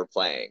Ultimate that we were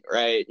playing,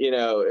 right?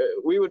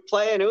 We would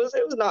play and it was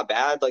not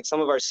bad. Like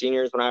some of our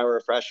seniors when I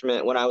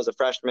was a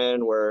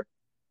freshman were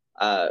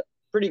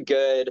pretty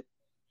good.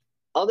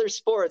 Other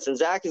sports, and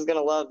Zach is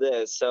gonna love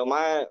this. So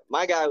my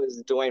guy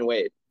was Dwayne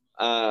Wade.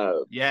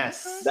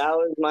 Yes, that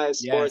was my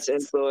sports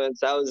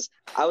influence. I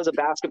was a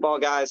basketball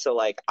guy, so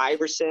like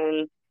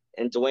Iverson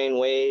and Dwayne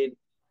Wade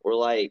were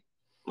like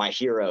my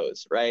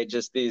heroes, right?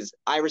 Just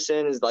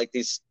Iverson is like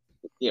these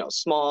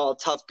small,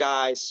 tough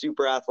guy,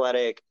 super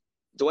athletic.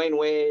 Dwayne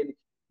Wade,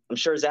 I'm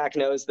sure Zach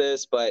knows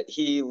this, but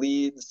he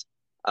leads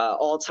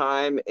all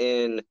time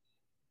in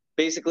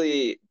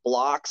basically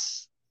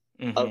blocks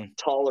of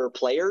taller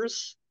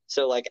players.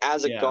 So like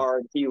as a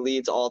guard, he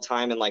leads all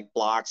time in like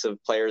blocks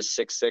of players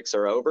 6'6"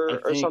 or over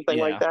or something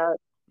like that.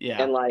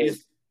 Yeah. And like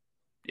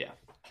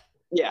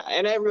yeah.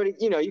 And everybody,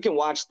 you can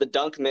watch the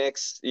dunk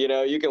mix,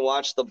 you can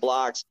watch the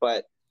blocks,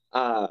 but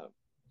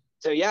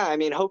so yeah, I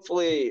mean,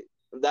 hopefully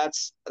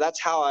that's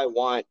how I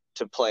want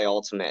to play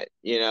Ultimate,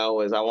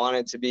 is I want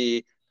it to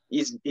be,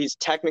 he's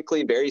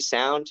technically very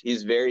sound,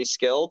 he's very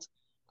skilled,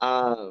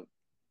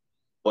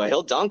 but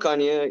he'll dunk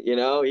on you,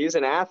 he's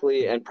an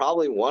athlete and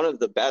probably one of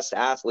the best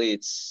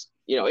athletes,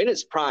 in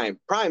his prime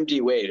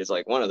D Wade is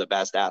like one of the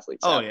best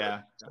athletes ever.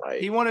 Yeah.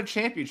 Like, he won a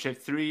championship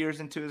 3 years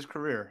into his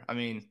career. I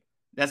mean,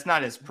 that's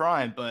not his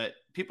prime, but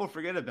people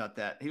forget about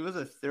that. He was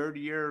a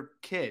third-year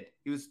kid.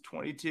 He was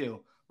 22,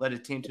 led a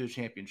team to a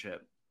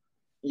championship.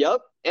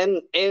 Yep.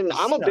 And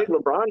I'm a big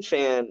LeBron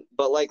fan,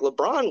 but like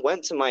LeBron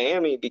went to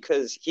Miami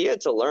because he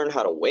had to learn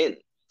how to win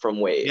from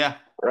Wade. Yeah.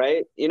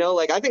 Right.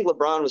 Like I think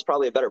LeBron was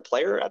probably a better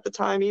player at the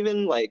time,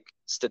 even like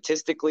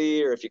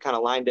statistically, or if you kind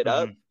of lined it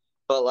up.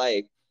 But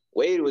like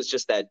Wade was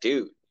just that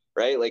dude,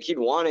 right? Like he'd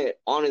won it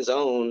on his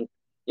own.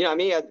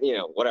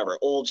 Whatever,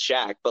 old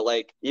Shaq, but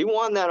like he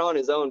won that on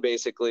his own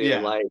basically. Yeah.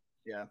 And like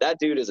that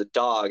dude is a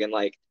dog. And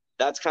like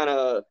that's kind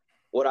of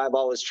what I've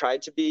always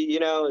tried to be,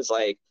 is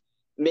like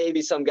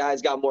maybe some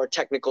guys got more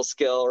technical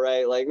skill,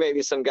 right? Like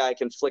maybe some guy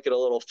can flick it a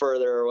little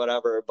further or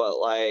whatever, but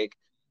like,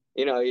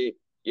 you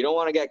don't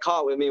want to get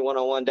caught with me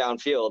one-on-one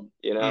downfield.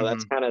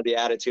 That's kind of the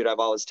attitude I've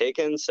always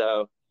taken.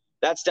 So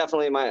that's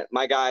definitely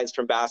my guys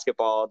from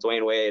basketball,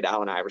 Dwayne Wade,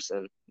 Allen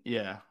Iverson.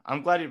 Yeah,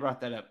 I'm glad you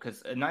brought that up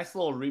because a nice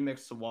little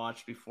remix to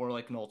watch before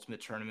like an Ultimate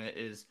tournament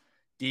is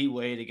D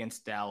Wade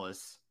against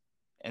Dallas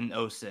in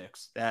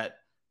 2006. That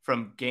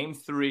from game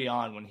 3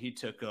 on when he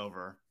took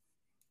over,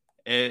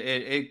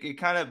 it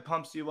kind of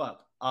pumps you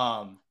up.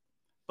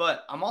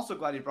 But I'm also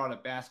glad you brought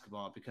up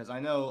basketball because I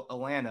know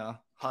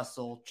Atlanta,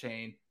 Hustle,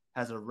 Chain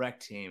has a rec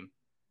team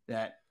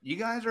that you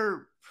guys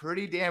are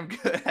pretty damn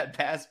good at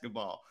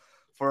basketball.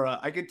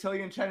 I could tell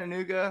you in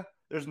Chattanooga,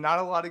 there's not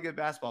a lot of good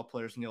basketball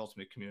players in the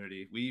Ultimate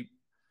community.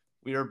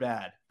 We are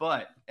bad.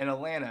 But in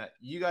Atlanta,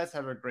 you guys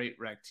have a great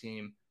rec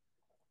team.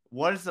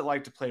 What is it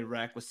like to play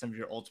rec with some of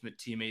your Ultimate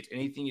teammates?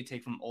 Anything you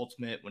take from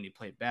Ultimate when you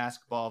play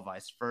basketball,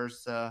 vice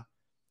versa?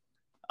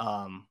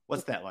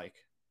 What's that like?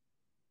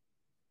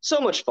 So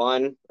much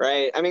fun,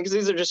 right? I mean, because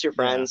these are just your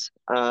friends.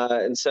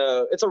 And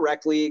so it's a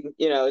rec league,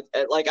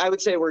 like I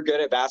would say we're good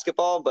at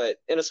basketball, but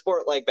in a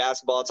sport like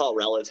basketball, it's all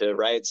relative,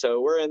 right?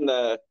 So we're in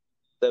the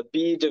the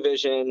B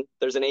division.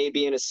 There's an A,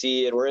 B, and a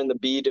C, and we're in the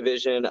B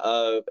division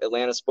of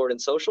Atlanta Sport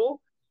and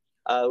Social.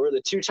 We're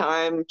the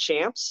 2-time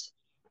champs,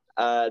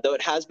 though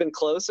it has been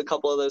close a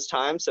couple of those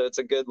times, so it's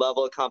a good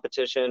level of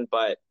competition.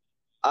 But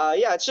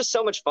yeah, it's just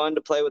so much fun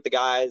to play with the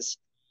guys.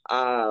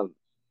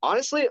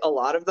 Honestly, a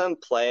lot of them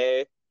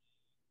play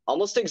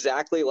almost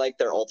exactly like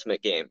their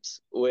Ultimate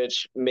games,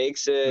 which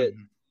makes it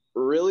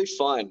really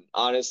fun,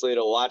 honestly,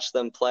 to watch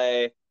them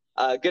play.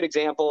 Good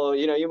example,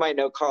 you might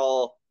know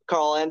Carl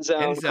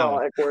Enzo.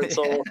 Carl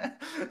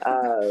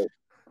Eckwurzel.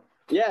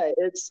 Yeah,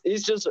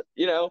 he's just,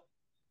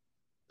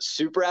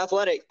 super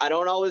athletic. I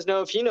don't always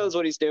know if he knows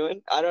what he's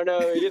doing. I don't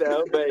know,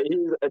 but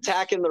he's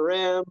attacking the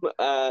rim,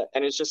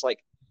 and it's just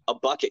like a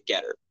bucket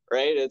getter,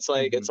 right? It's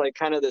like it's like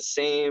kind of the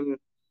same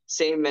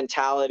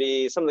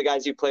mentality. Some of the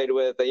guys you played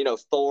with,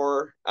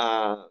 Thor,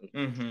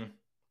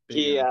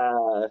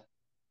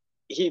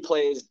 he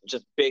plays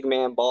just big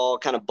man ball,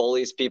 kind of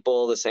bullies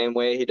people the same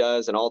way he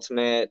does in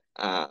Ultimate.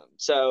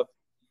 So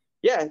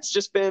yeah,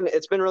 it's been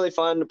really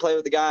fun to play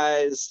with the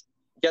guys,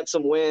 get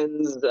some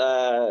wins,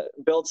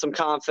 build some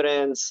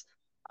confidence.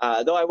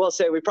 Though I will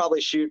say we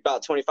probably shoot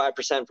about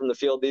 25% from the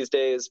field these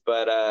days,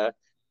 but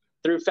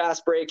through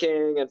fast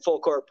breaking and full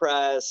court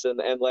press and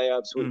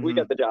layups, we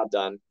get the job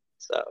done.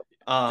 So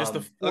just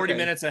the 40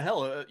 minutes of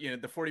hell,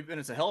 the 40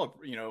 minutes of hell,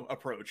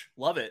 approach.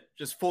 Love it.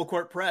 Just full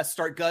court press,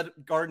 start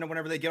guarding them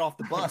whenever they get off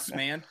the bus,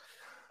 man.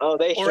 Oh,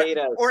 they hate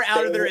us. Or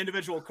out of their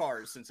individual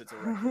cars, since it's a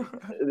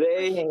record.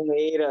 They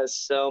hate us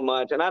so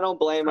much. And I don't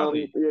blame them,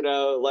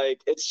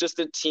 it's just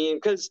a team.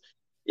 Because,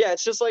 yeah,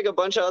 it's just like a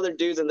bunch of other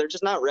dudes, and they're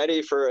just not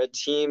ready for a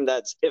team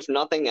that's, if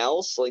nothing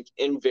else, like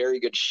in very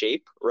good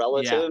shape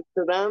relative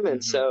to them.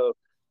 And so,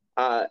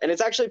 and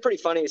it's actually pretty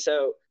funny.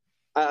 So,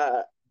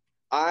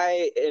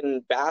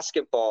 in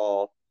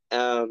basketball,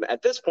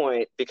 at this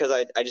point, because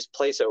I just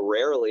play so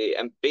rarely,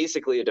 I'm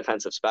basically a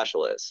defensive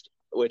specialist,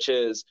 which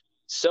is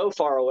so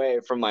far away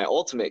from my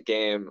Ultimate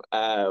game,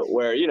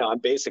 where, I'm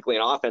basically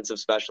an offensive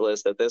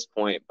specialist at this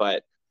point.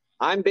 But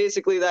I'm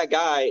basically that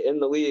guy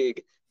in the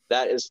league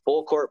that is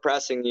full court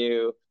pressing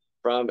you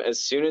from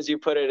as soon as you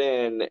put it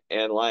in.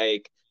 And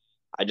like,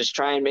 I just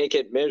try and make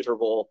it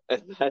miserable.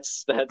 And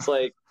that's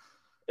like,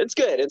 it's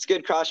good. It's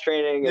good cross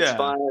training. It's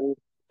fun.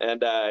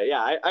 And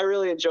I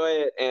really enjoy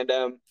it. And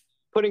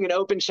putting an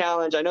open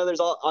challenge. I know there's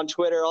on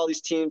Twitter, all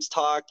these teams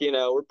talk,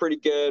 we're pretty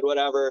good,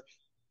 whatever.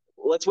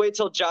 Let's wait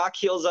till Jock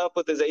heals up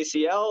with his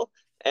ACL,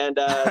 and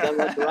then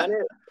let's run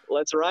it.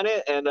 Let's run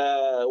it, and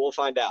we'll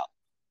find out.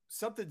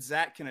 Something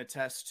Zach can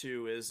attest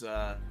to is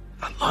I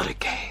love the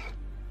game.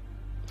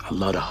 I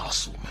love the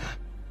hustle, man.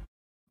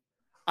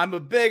 I'm a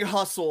big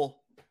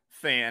hustle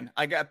fan.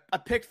 I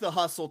picked the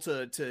hustle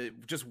to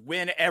just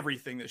win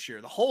everything this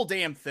year, the whole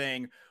damn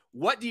thing.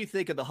 What do you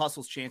think of the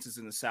hustle's chances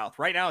in the South?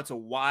 Right now, it's a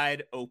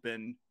wide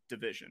open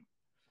division.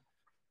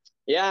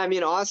 Yeah, I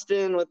mean,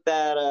 Austin with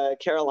that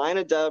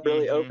Carolina dub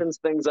really opens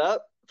things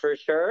up for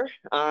sure.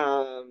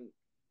 I'm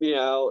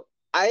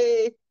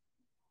trying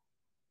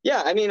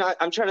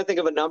to think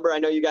of a number. I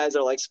know you guys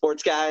are like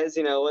sports guys,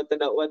 what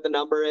the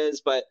number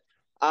is, but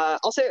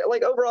I'll say,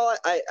 like, overall,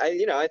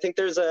 I think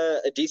there's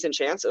a decent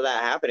chance of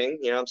that happening.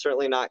 I'm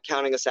certainly not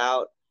counting us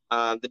out.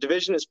 The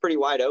division is pretty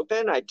wide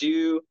open.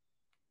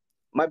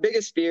 My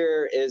biggest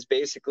fear is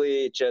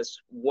basically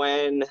just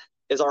when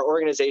is our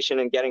organization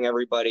and getting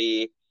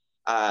everybody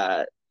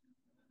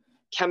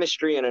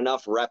chemistry and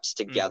enough reps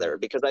together,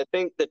 because I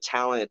think the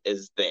talent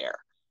is there.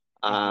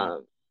 At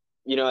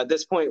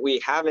this point,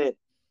 we haven't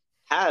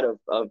had a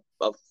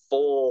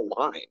full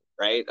line,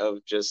 right,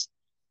 of just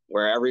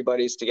where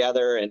everybody's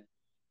together. And,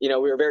 we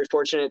were very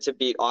fortunate to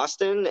beat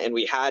Austin, and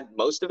we had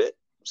most of it.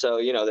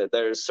 So,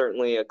 there's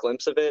certainly a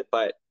glimpse of it.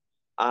 But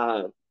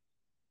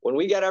when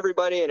we get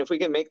everybody, and if we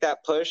can make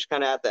that push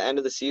kind of at the end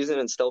of the season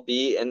and still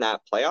be in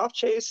that playoff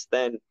chase,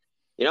 then,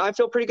 I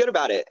feel pretty good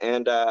about it.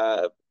 And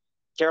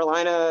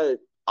Carolina,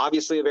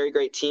 obviously a very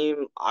great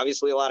team,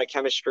 obviously a lot of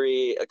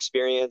chemistry,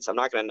 experience. I'm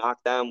not going to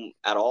knock them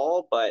at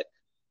all, but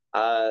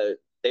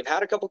they've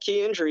had a couple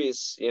key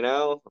injuries,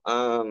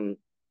 I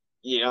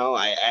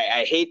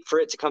hate for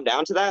it to come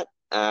down to that.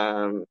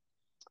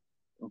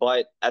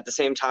 But at the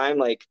same time,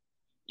 like,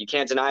 you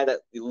can't deny that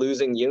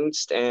losing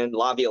Jungst and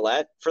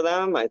Laviolette for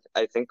them, I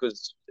think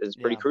is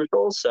pretty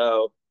crucial.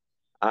 So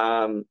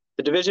the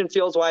division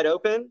feels wide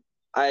open.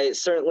 I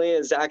certainly,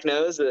 as Zach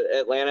knows,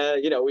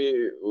 Atlanta,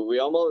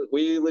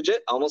 we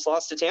legit almost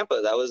lost to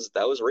Tampa. That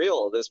was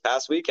real this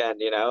past weekend.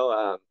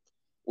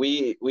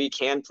 We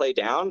can play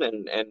down,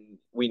 and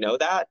we know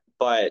that,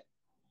 but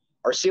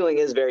our ceiling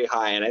is very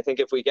high. And I think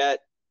if we get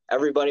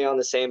everybody on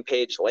the same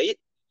page late,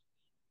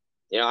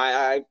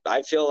 I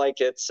feel like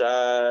it's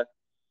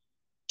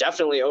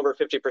definitely over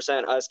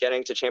 50% us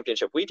getting to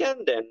championship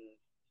weekend, and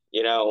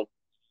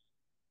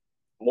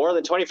more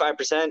than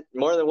 25%,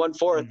 more than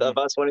 1/4 of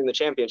us winning the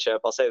championship.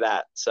 I'll say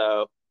that.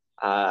 So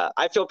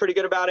I feel pretty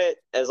good about it,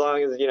 as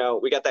long as,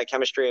 we got that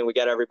chemistry and we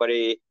get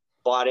everybody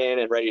bought in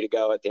and ready to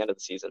go at the end of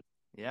the season.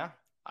 Yeah.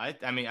 I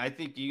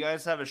think you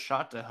guys have a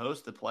shot to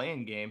host the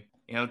play-in game,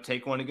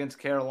 take one against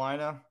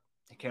Carolina,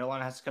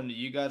 Carolina has to come to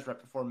you guys right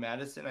before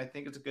Madison. I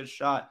think it's a good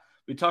shot.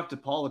 We talked to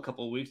Paul a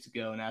couple of weeks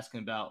ago and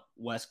asking about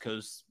West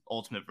Coast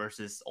Ultimate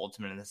versus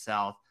Ultimate in the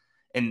South.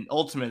 And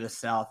Ultimate in the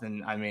South,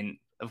 and I mean,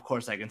 of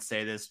course I can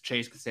say this,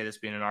 Chase can say this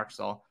being in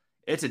Arkansas,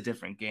 it's a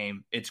different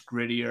game. It's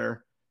grittier.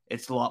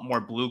 It's a lot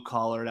more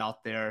blue-collared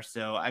out there.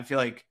 So I feel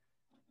like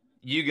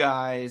you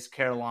guys,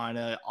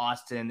 Carolina,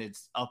 Austin,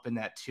 it's up in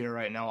that tier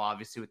right now,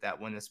 obviously, with that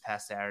win this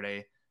past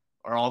Saturday,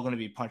 are all going to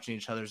be punching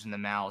each other's in the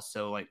mouth.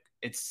 So, like,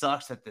 it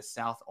sucks that the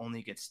South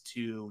only gets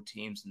 2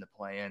 teams in the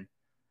play-in.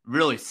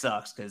 Really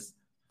sucks because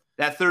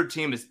that third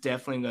team is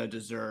definitely going to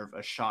deserve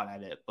a shot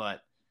at it.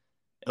 But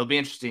it'll be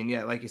interesting.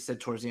 Yeah, like you said,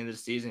 towards the end of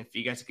the season, if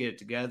you guys get it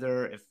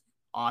together, if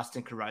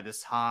Austin could ride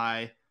this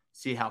high,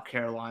 see how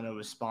Carolina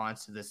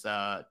responds to this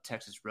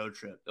Texas road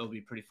trip, it'll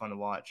be pretty fun to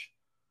watch.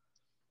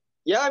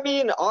 Yeah, I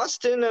mean,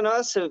 Austin and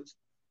us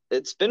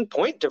it's been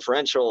point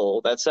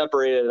differential that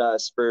separated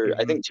us for,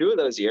 I think, 2 of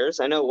those years.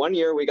 I know one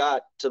year we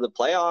got to the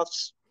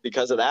playoffs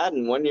because of that,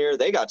 and one year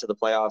they got to the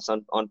playoffs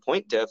on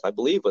point diff, I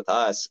believe, with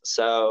us.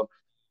 So,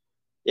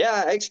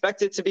 yeah, I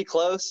expect it to be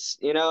close.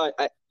 You know,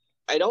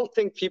 I don't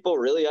think people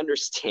really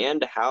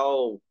understand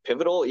how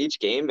pivotal each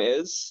game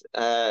is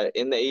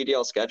in the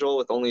AUDL schedule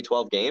with only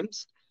 12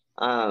 games.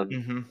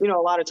 You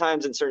know, a lot of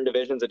times in certain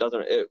divisions, it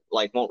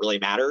won't really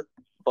matter.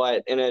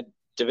 But in a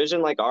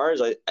division like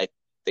ours, I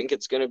think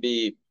it's going to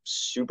be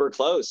super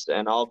close,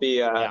 and I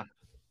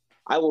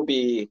will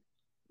be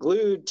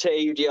glued to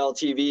AUDL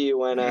TV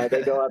when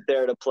they go up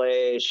there to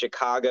play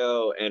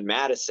Chicago and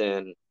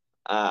Madison.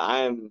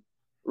 I'm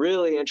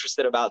really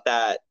interested about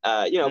that,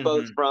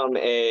 both from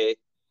a,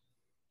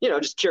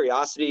 just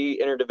curiosity.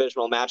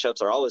 Interdivisional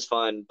matchups are always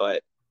fun,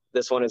 but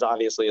this one is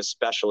obviously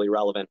especially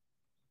relevant.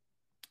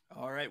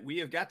 All right, we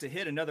have got to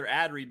hit another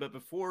ad read, but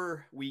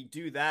before we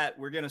do that,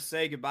 we're going to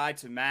say goodbye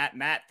to Matt.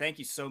 Matt, thank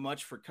you so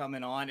much for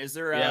coming on. Is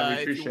there,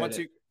 if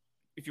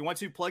you want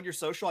to plug your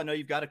social, I know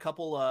you've got a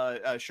couple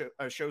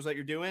shows that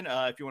you're doing.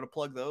 If you want to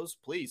plug those,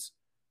 please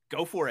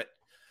go for it.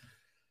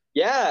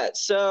 Yeah,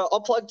 so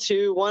I'll plug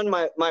 2. One,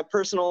 my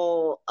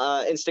personal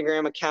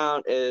Instagram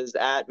account is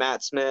at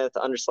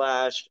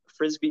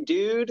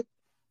 @MattSmith_FrisbeeDude.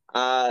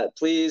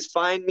 Please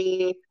find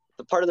me.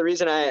 Part of the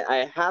reason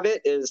I have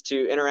it is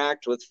to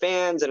interact with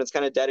fans, and it's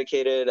kind of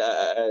dedicated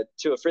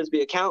to a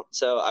Frisbee account.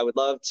 So I would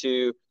love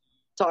to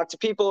talk to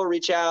people,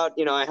 reach out.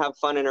 I have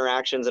fun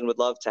interactions and would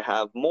love to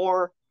have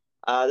more.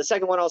 The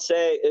second one I'll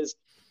say is,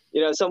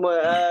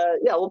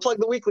 we'll plug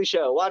the weekly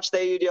show. Watch the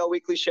AUDL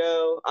weekly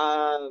show.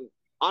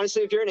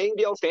 Honestly, if you're an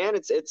AUDL fan,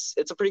 it's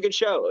a pretty good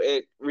show.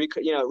 It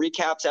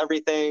recaps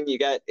everything. You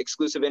get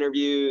exclusive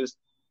interviews.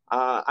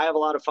 I have a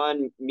lot of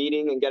fun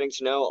meeting and getting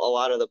to know a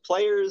lot of the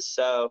players.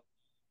 So,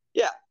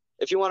 yeah,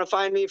 if you want to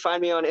find me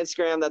on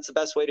Instagram. That's the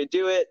best way to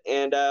do it.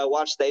 And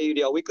watch the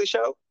AUDL weekly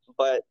show.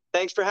 But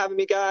thanks for having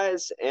me,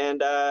 guys.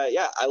 And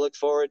I look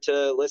forward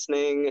to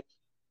listening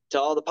to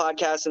all the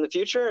podcasts in the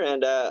future.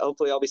 And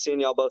hopefully I'll be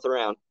seeing y'all both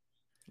around.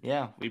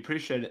 Yeah, we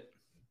appreciate it.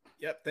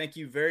 Yep. Thank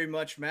you very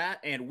much, Matt.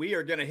 And we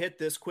are going to hit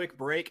this quick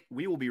break.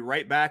 We will be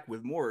right back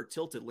with more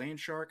Tilted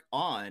Landshark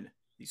on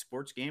the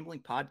Sports Gambling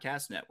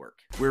Podcast Network.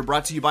 We're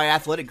brought to you by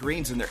Athletic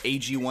Greens and their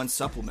AG1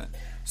 supplement.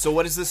 So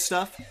what is this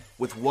stuff?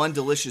 With one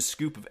delicious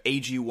scoop of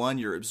AG1,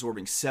 you're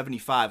absorbing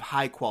 75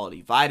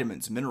 high-quality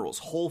vitamins, minerals,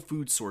 whole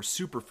food source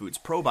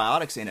superfoods,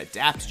 probiotics, and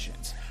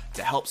adaptogens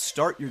to help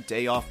start your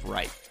day off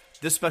right.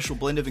 This special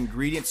blend of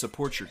ingredients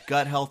supports your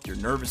gut health, your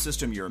nervous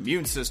system, your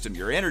immune system,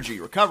 your energy,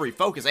 recovery,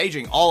 focus,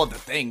 aging, all of the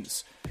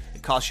things.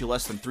 It costs you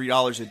less than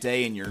 $3 a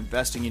day, and you're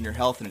investing in your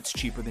health, and it's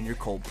cheaper than your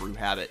cold brew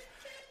habit.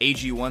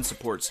 AG1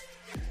 supports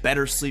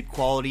better sleep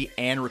quality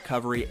and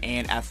recovery,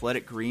 and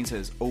Athletic Greens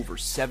has over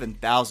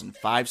 7,000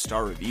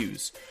 5-star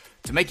reviews.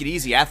 To make it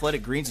easy,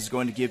 Athletic Greens is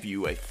going to give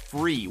you a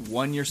free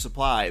 1-year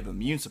supply of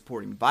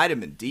immune-supporting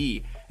vitamin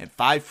D and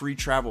 5 free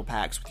travel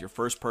packs with your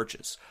first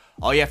purchase.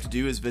 All you have to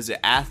do is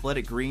visit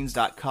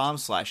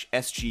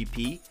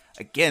athleticgreens.com/SGP.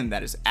 Again,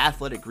 that is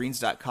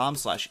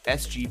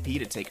athleticgreens.com/SGP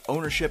to take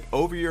ownership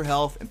over your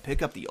health and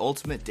pick up the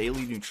ultimate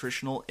daily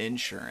nutritional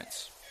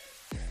insurance.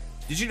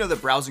 Did you know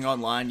that browsing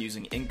online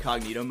using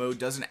incognito mode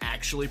doesn't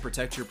actually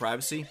protect your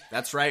privacy?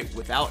 That's right,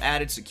 without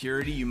added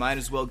security, you might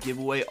as well give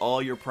away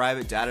all your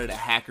private data to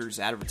hackers,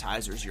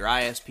 advertisers, your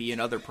ISP,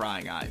 and other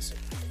prying eyes.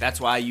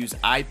 That's why I use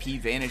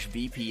IPVanish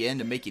VPN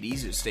to make it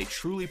easy to stay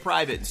truly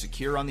private and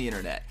secure on the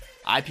internet.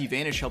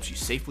 IPVanish helps you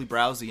safely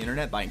browse the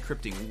internet by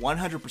encrypting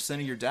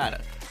 100% of your data.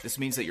 This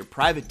means that your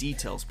private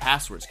details,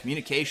 passwords,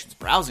 communications,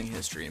 browsing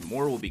history, and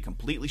more will be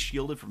completely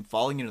shielded from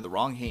falling into the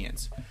wrong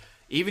hands.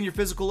 Even your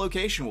physical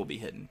location will be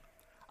hidden.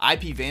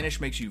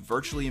 IPVanish makes you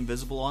virtually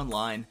invisible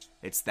online.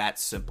 It's that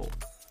simple.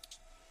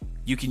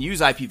 You can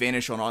use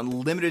IPVanish on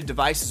unlimited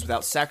devices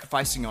without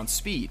sacrificing on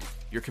speed.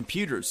 Your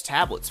computers,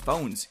 tablets,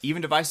 phones,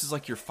 even devices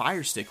like your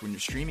Fire Stick when you're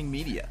streaming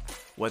media.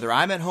 Whether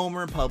I'm at home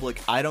or in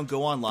public, I don't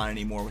go online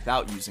anymore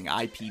without using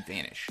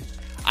IPVanish.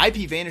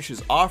 IPVanish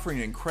is offering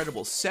an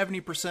incredible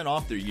 70%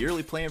 off their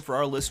yearly plan for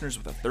our listeners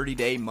with a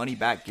 30-day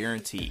money-back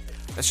guarantee.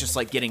 That's just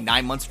like getting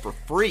 9 months for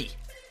free.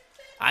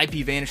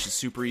 IPVanish is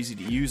super easy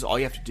to use. All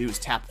you have to do is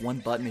tap one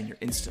button and you're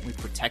instantly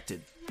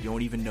protected. You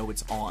don't even know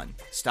it's on.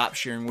 Stop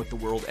sharing with the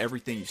world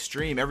everything you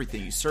stream,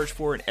 everything you search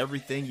for, and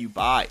everything you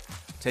buy.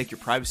 Take your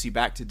privacy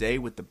back today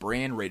with the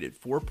brand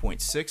rated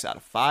 4.6 out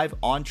of 5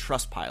 on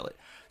Trustpilot.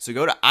 So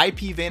go to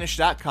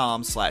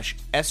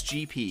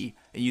ipvanish.com/SGP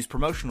and use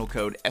promotional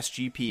code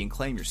SGP and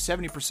claim your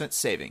 70%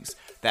 savings.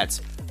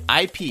 That's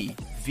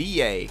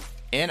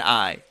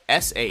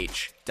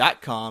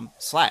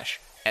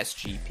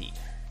ipvanish.com/SGP.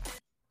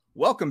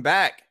 Welcome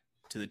back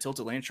to the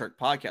Tilted Land Shark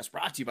podcast,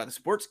 brought to you by the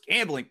Sports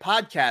Gambling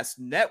Podcast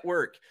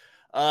Network.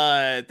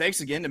 Thanks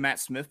again to Matt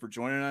Smith for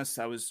joining us.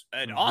 That was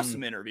an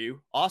awesome interview.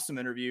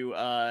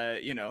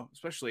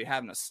 Especially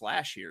having a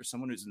Slash here,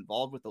 someone who's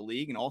involved with the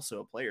league and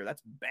also a player.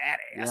 That's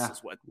badass. Yeah, is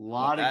what a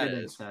lot what of good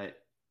is. insight.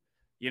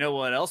 You know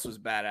what else was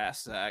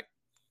badass, Zach?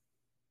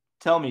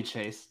 Tell me,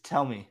 Chase.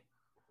 Tell me.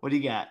 What do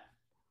you got?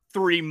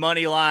 3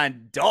 money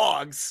line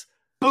dogs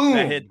Boom.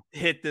 that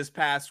hit this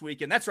past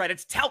weekend. That's right.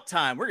 It's tout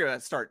time. We're gonna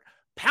start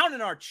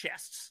pounding our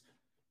chests.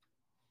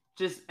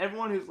 Just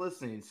everyone who's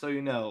listening, so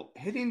you know,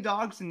 hitting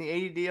dogs in the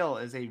ADL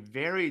is a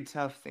very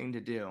tough thing to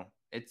do.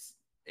 It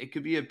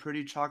could be a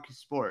pretty chalky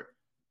sport.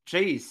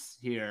 Chase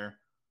here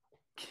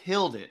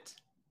killed it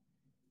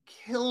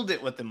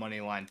with the money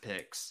line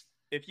picks.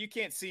 If you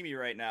can't see me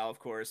right now, of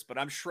course, but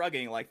I'm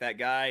shrugging like that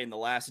guy in the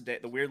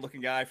weird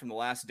looking guy from The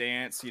Last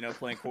Dance,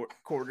 playing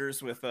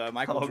quarters with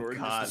Michael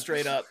Jordan. God. Just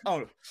straight up.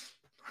 Oh,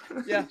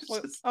 yeah.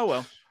 Oh,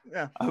 well.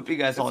 Yeah. I hope you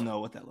guys all know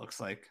what that looks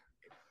like.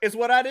 It's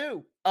what I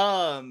do.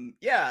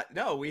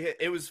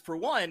 It was, for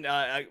one,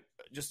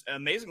 just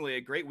amazingly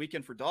a great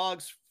weekend for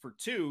dogs. For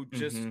two,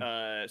 just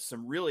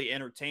some really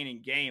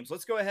entertaining games.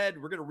 Let's go ahead.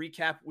 We're going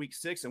to recap week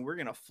 6 and we're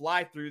going to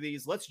fly through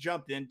these. Let's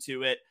jump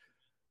into it.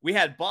 We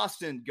had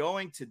Boston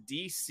going to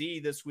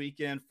DC this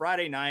weekend,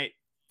 Friday night,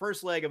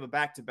 first leg of a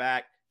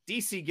back-to-back.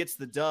 DC gets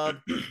the dub,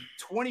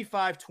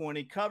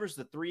 25-20, covers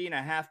the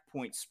 3.5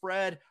 point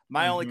spread.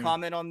 My only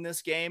comment on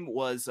this game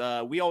was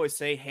we always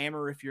say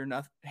hammer or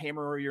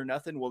you're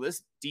nothing. Well,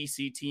 this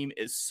DC team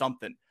is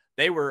something.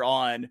 They were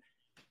on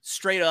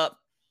straight up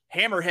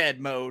hammerhead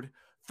mode,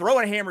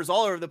 throwing hammers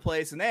all over the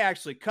place, and they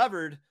actually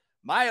covered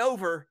my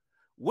over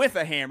with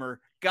a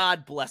hammer.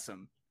 God bless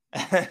them.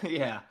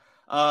 Yeah.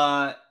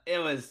 It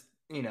was,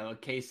 a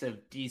case of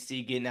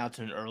DC getting out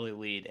to an early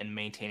lead and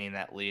maintaining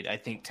that lead. I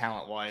think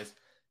talent-wise,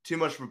 too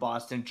much for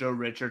Boston. Joe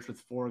Richards with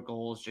 4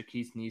 goals,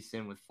 Jaquise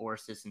Neeson with 4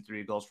 assists and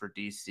 3 goals for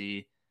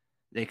DC.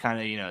 They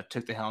kind of,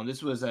 took the helm.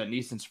 This was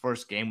Neeson's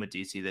first game with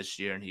DC this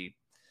year, and he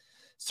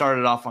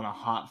started off on a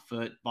hot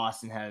foot.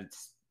 Boston had,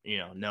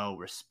 no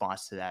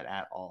response to that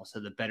at all.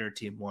 So the better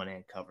team won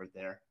and covered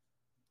there.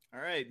 All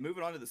right,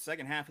 moving on to the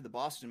second half of the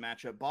Boston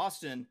matchup.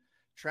 Boston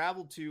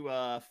traveled to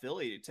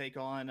Philly to take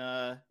on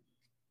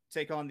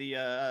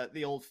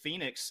the old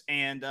Phoenix,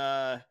 and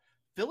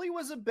Philly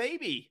was a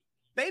baby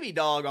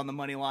dog on the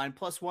money line,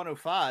 plus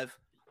 105,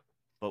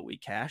 but we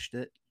cashed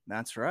it.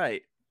 That's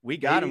right, we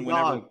got him.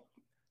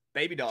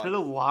 Baby dog should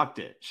have locked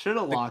it. Should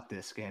have locked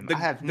this game. I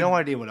have no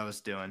idea what I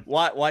was doing.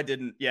 Why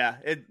didn't? Yeah,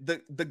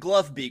 the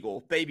glove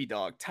beagle, baby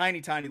dog,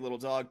 tiny little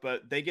dog,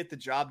 but they get the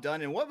job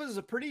done. And what was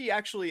a pretty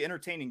actually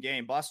entertaining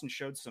game. Boston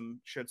showed some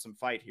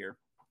fight here.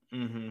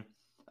 We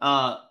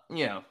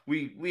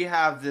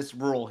have this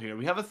rule here.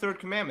 We have a third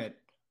commandment.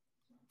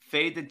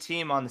 Fade the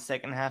team on the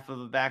second half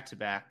of a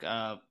back-to-back.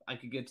 I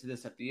could get to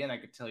this at the end. I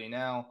could tell you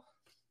now.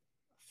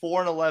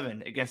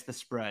 4-11 against the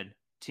spread.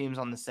 Teams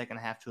on the second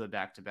half to a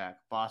back-to-back.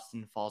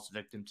 Boston falls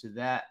victim to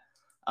that.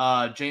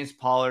 James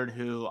Pollard,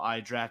 who I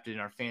drafted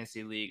in our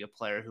fantasy league, a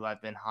player who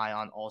I've been high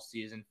on all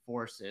season,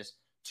 4 assists,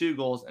 2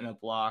 goals, and a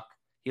block.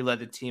 He led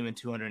the team in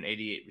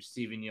 288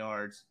 receiving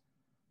yards.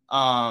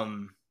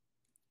 I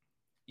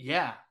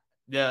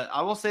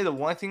will say the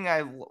one thing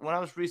when I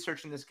was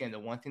researching this game, the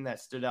one thing that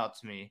stood out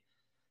to me,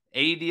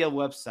 ADL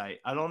website.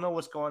 I don't know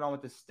what's going on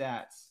with the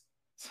stats.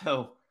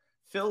 So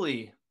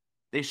Philly,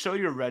 they show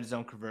your red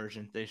zone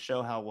conversion. They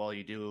show how well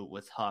you do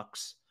with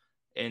Hucks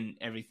and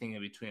everything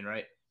in between,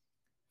 right?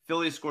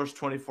 Philly scores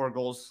 24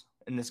 goals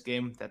in this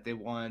game that they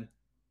won.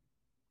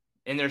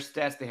 In their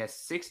stats, they had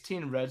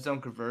 16 red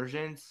zone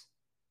conversions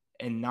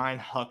and 9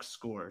 Hucks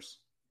scores,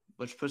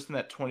 which puts them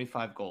at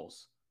 25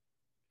 goals.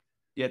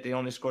 Yet they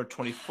only scored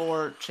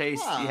 24.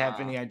 Chase, do you have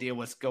any idea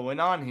what's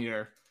going on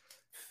here?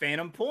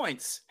 Phantom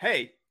points.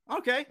 Hey,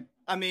 okay.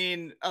 I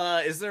mean,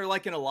 is there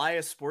like an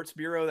Elias Sports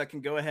Bureau that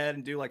can go ahead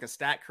and do like a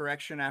stat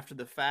correction after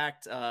the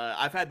fact?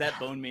 I've had that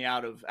bone me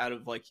out of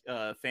like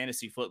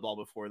fantasy football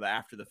before, the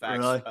after the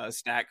fact really?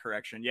 Stat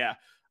correction. Yeah.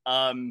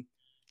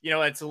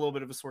 It's a little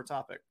bit of a sore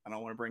topic. I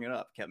don't want to bring it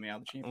up. Kept me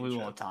out of the championship. We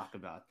won't talk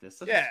about this.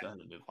 Let's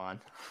just move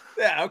on.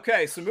 Yeah.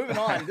 Okay. So moving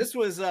on. This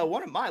was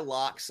one of my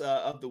locks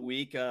of the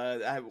week.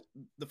 The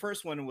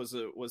first one was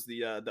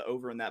the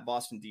over in that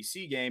Boston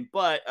DC game,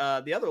 but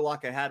the other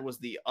lock I had was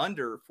the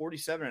under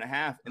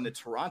 47.5 in the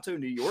Toronto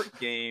New York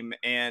game,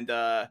 and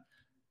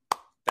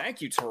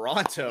thank you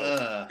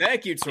Toronto.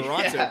 Thank you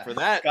Toronto for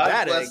that. God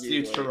that bless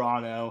you,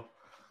 Toronto.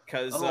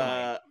 because Oh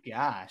my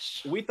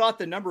gosh. we thought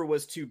the number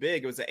was too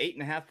big. It was an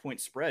 8.5-point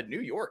spread.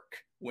 New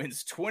York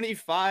wins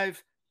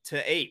 25-8.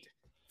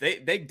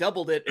 They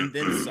doubled it and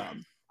then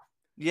some.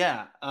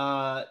 Yeah,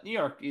 New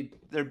York,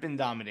 they've been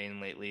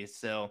dominating lately.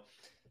 So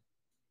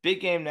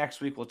big game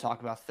next week. We'll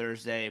talk about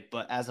Thursday.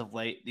 But as of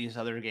late, these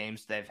other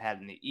games they've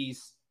had in the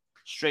East,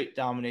 straight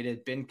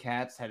dominated. Ben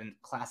Katz had a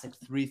classic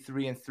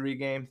 3-3-3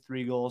 game,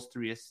 3 goals,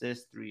 3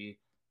 assists, 3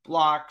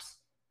 blocks.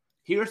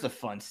 Here's a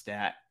fun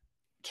stat.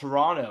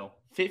 Toronto,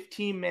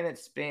 15-minute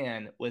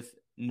span with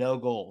no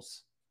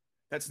goals.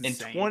 That's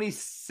insane. In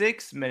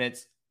 26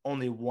 minutes,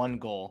 only 1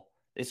 goal.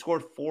 They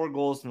scored 4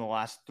 goals in the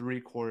last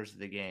 3 quarters of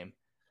the game.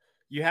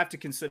 You have to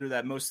consider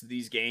that most of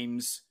these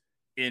games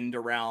end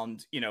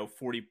around,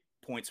 40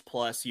 points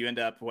plus. You end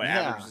up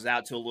averages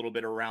out to a little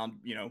bit around,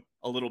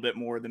 a little bit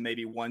more than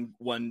maybe one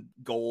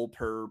goal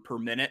per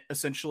minute,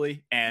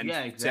 essentially. And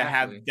to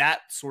have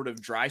that sort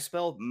of dry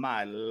spell,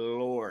 my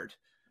Lord.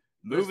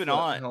 Moving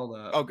on. Hold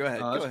up. Oh, go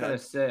ahead. I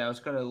was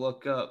going to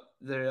look up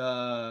their.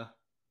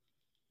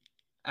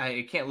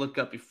 I can't look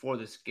up before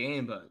this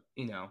game, but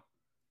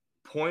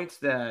points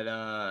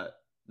that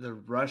the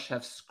Rush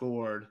have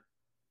scored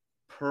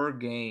per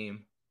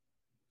game.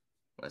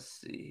 Let's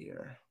see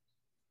here.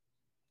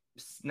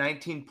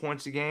 19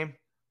 points a game.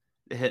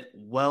 They hit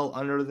well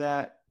under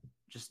that.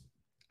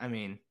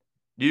 New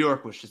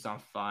York was just on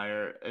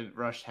fire.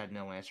 Rush had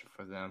no answer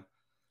for them.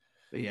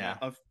 But yeah.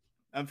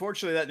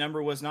 Unfortunately, that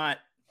number was not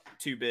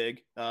too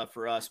big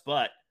for us,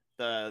 but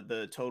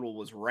the total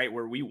was right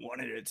where we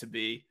wanted it to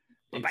be.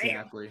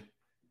 Exactly.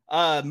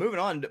 Moving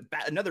on to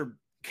another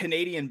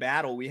Canadian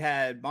battle. We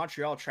had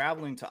Montreal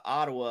traveling to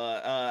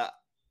Ottawa.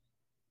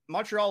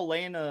 Montreal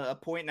laying a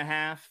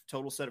 1.5,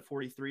 total set at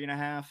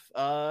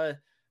 43.5.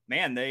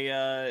 Man,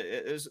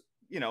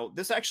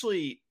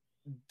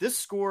 this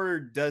score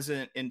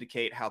doesn't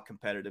indicate how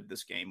competitive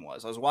this game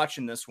was. I was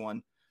watching this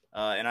one,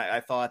 and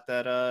I thought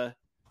that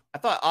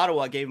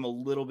Ottawa gave them a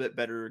little bit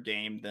better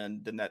game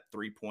than that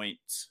 3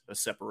 points of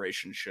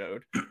separation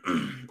showed.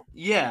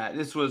 Yeah,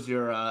 this was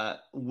your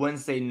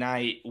Wednesday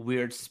night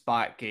weird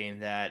spot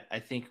game that I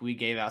think we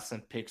gave out some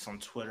picks on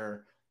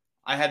Twitter.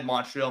 I had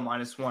Montreal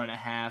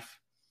 -1.5.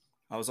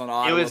 I was on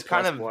Ottawa. It was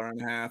kind of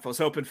 1.5. I was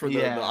hoping for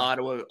the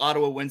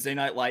Ottawa Wednesday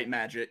night light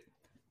magic.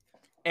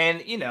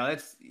 And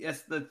it's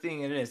the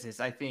thing. It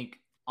is I think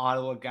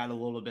Ottawa got a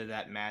little bit of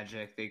that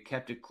magic. They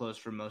kept it close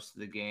for most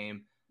of the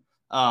game.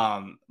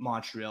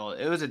 Montreal,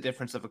 it was a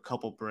difference of a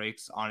couple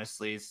breaks,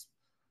 honestly,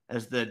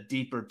 as the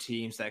deeper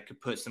teams that could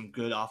put some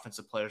good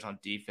offensive players on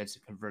defense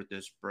and convert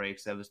those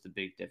breaks. That was the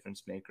big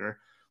difference maker.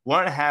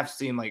 1.5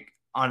 seemed like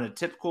on a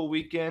typical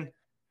weekend,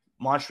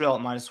 Montreal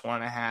at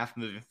 -1.5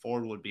 moving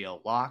forward would be a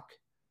lock.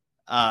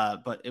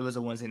 But it was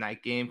a Wednesday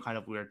night game, kind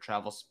of weird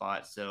travel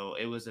spot. So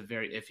it was a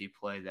very iffy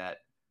play that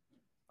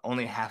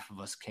only half of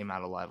us came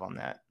out alive on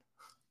that.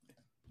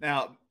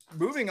 Now,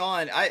 moving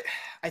on, I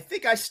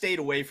think I stayed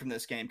away from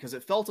this game because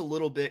it felt a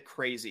little bit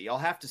crazy. I'll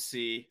have to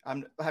see.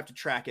 I'll have to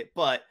track it.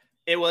 But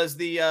it was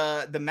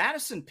the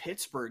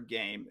Madison-Pittsburgh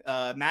game.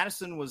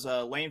 Madison was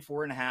laying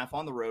 4.5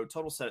 on the road,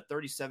 total set at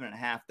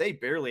 37.5. They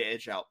barely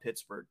edged out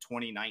Pittsburgh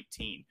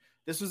 2019.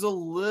 This was a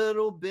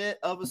little bit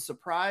of a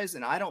surprise,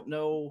 and I don't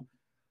know.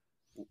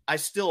 I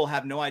still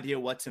have no idea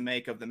what to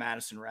make of the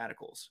Madison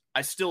Radicals.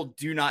 I still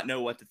do not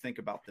know what to think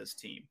about this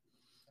team.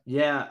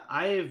 Yeah,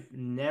 I've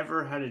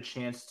never had a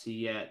chance to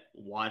yet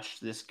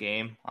watch this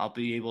game. I'll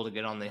be able to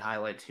get on the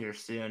highlights here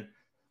soon.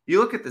 You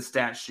look at the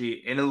stat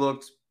sheet, and it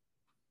looks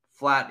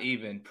flat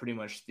even pretty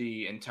much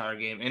the entire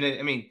game.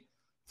 And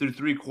through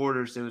 3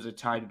 quarters, it was a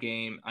tied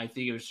game. I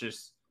think it was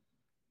just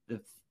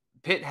the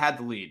Pitt had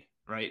the lead,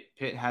 right?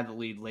 Pitt had the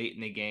lead late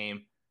in the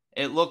game.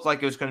 It looked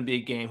like it was going to be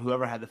a game.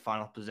 Whoever had the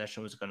final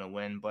possession was going to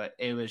win, but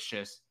it was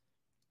just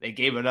they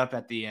gave it up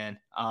at the end.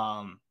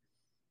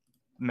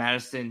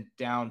 Madison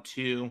down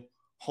 2,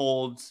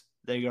 holds.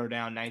 They go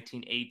down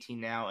 19-18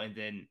 now, and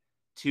then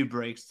 2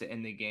 breaks to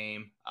end the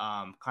game.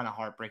 Kind of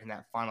heartbreaking.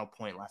 That final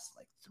point lasted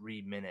like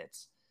 3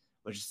 minutes,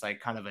 which is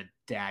like kind of a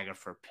dagger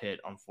for Pitt,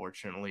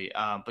 unfortunately.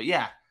 But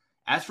yeah,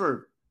 as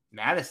for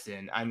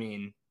Madison,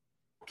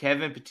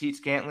 Kevin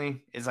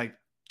Petit-Scantling is like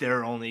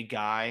their only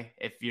guy.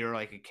 If you're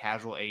like a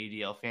casual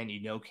AEDL fan,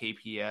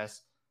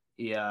 KPS.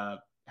 He had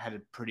a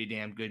pretty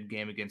damn good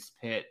game against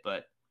Pitt,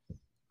 but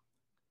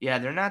yeah,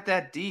 they're not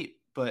that deep,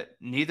 but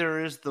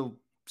neither is the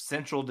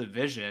Central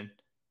Division,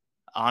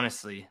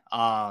 honestly.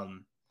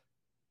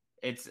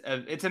 It's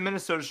a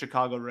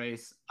Minnesota-Chicago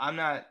race.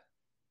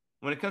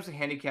 When it comes to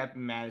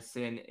handicapping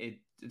Madison,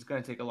 it's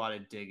going to take a lot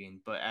of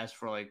digging, but as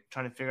for like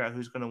trying to figure out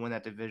who's going to win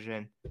that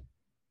division,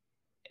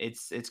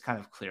 it's kind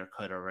of clear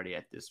cut already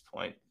at this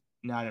point.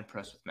 Not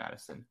impressed with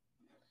Madison.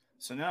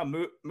 So now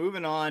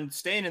moving on,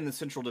 staying in the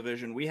Central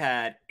Division, we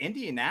had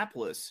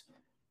Indianapolis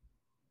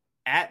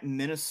at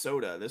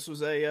Minnesota. This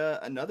was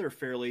another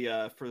fairly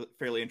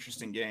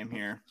interesting game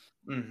here.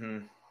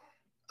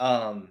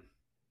 Mm-hmm.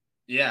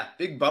 Yeah,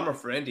 big bummer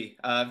for Indy.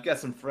 I've got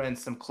some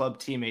friends, some club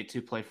teammates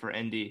who play for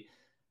Indy.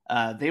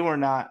 They were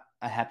not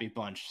a happy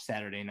bunch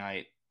Saturday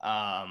night.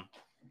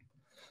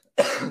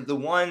 the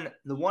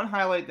one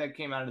highlight that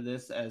came out of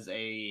this as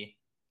a,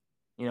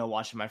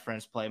 watching my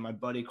friends play, my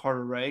buddy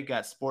Carter Ray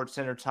got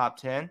SportsCenter top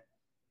 10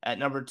 at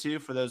number 2.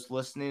 For those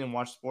listening and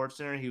watch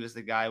SportsCenter, he was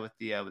the guy with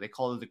the what they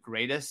call it the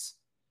greatest.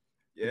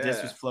 Yeah. The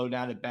disc was flowed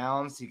out of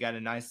bounds. He got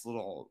a nice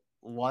little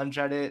lunge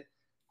at it,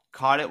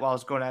 caught it while it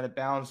was going out of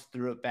bounds,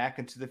 threw it back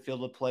into the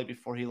field of play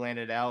before he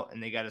landed out,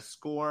 and they got a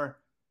score.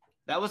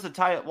 That was the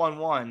tie at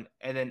 1-1,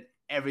 and then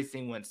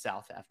everything went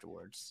south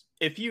afterwards.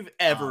 If you've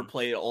ever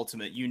played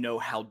Ultimate, you know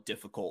how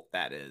difficult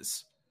that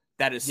is.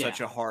 That is such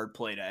a hard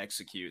play to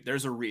execute.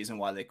 There's a reason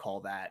why they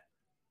call that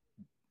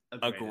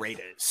a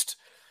greatest.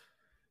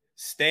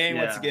 Staying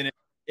once again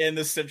in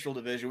the Central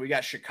Division, we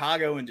got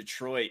Chicago and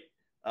Detroit.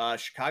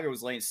 Chicago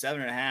was laying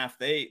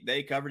 7.5.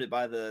 They covered it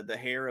by the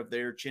hair of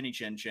their chinny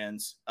chin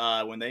chins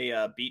when they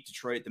beat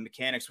Detroit, the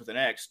Mechanics with an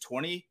X,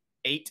 28-20.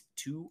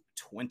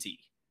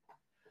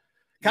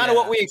 Kind of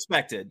what we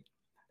expected.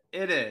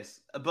 It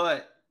is,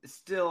 but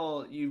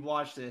still, you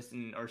watch this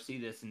or see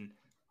this, and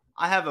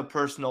I have a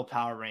personal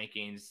power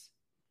rankings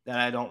that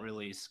I don't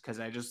release because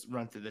I just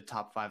run through the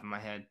top 5 in my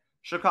head.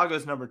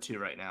 Chicago's number 2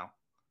 right now.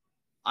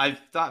 I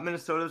thought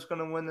Minnesota was going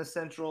to win the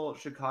Central.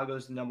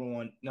 Chicago's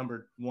number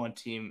one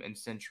team in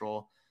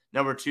Central,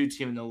 number 2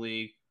 team in the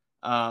league.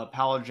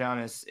 Paulo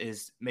Giannis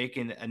is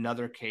making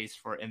another case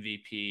for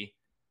MVP.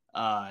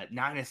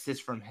 9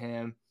 assists from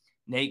him.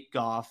 Nate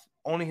Goff,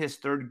 only his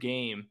 3rd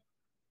game,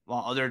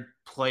 while other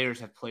players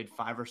have played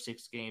 5 or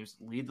 6 games,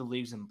 lead the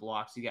leagues in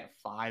blocks. He got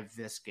 5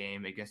 this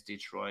game against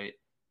Detroit.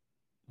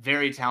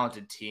 Very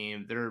talented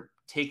team. They're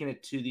taking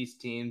it to these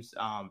teams.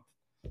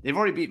 They've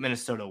already beat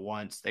Minnesota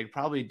once. They could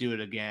probably do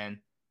it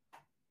again.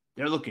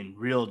 They're looking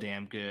real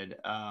damn good.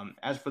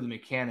 As for the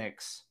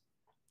Mechanics,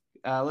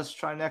 let's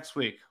try next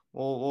week.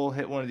 We'll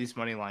hit one of these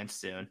money lines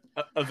soon.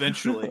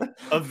 Eventually.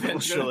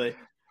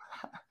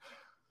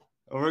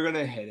 We're going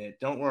to hit it.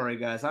 Don't worry,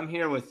 guys. I'm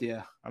here with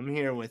you.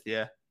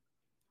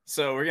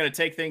 So we're going to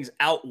take things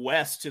out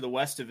west to the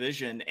West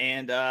Division,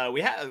 and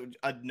we have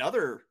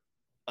another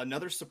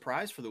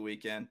surprise for the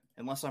weekend,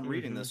 unless I'm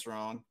reading this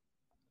wrong.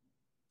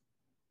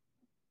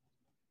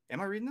 Am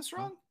I reading this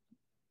wrong?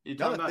 You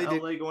talking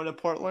about LA going to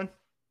Portland?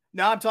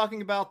 No, I'm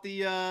talking about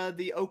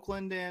the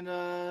Oakland and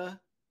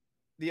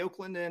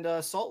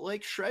Salt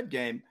Lake shred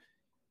game.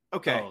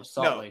 Okay. Oh,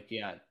 Salt Lake,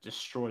 yeah,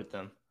 destroyed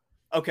them.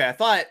 Okay, I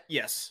thought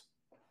yes.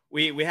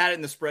 We had it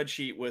in the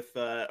spreadsheet with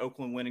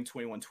Oakland winning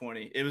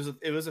 21-20. It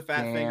was a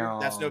fat finger.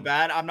 That's no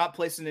bad. I'm not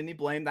placing any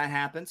blame. That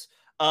happens.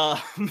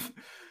 What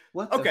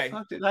the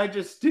fuck did I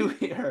just do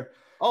here?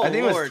 Oh, I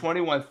think it was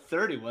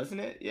 21-30,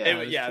 wasn't it?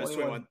 Yeah, it was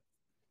 21.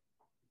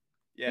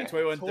 Yeah,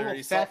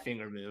 21-30. Fat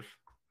finger move.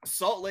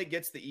 Salt Lake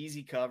gets the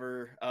easy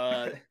cover.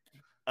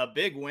 A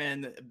big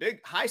win, a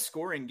big high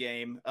scoring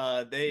game.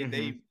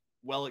 They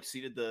well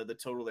exceeded the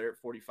total there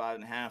at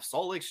 45.5.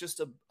 Salt Lake's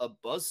just a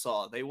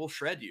buzzsaw. They will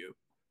shred you.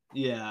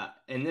 Yeah,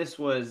 and this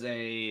was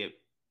a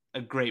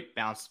great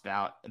bounce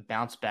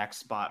back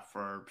spot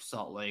for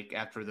Salt Lake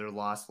after their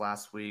loss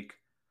last week.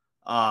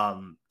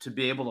 To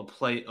be able to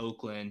play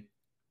Oakland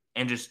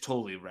and just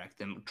totally wreck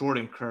them.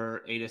 Jordan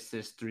Kerr, 8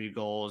 assists, 3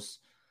 goals,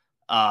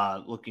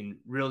 looking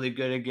really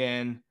good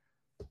again.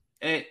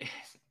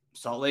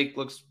 Salt Lake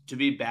looks to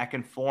be back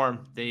in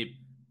form. They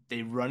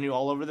run you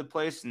all over the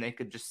place, and they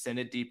could just send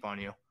it deep on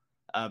you.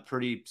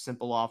 Pretty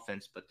simple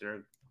offense, but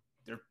they're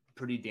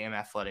pretty damn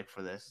athletic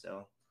for this.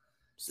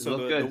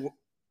 So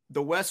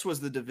the West was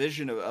the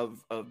division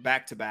of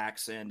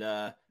back-to-backs, and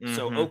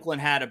so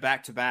Oakland had a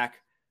back-to-back.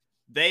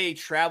 They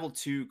traveled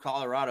to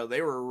Colorado.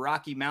 They were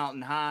Rocky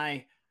Mountain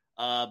High,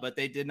 but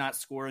they did not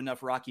score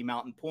enough Rocky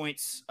Mountain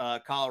points.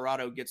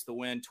 Colorado gets the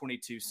win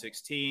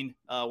 22-16.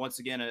 Once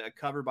again, a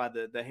cover by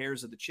the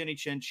hairs of the chinny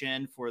chin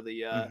chin for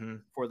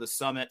the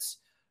Summits.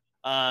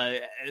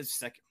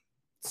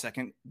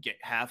 Second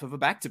half of a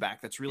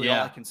back-to-back. That's really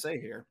all I can say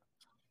here.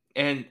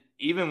 And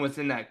even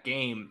within that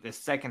game, the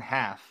second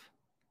half,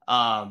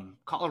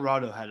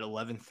 Colorado had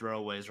 11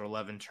 throwaways or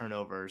 11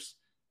 turnovers,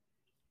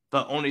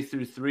 but only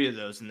threw 3 of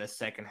those in the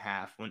second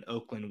half when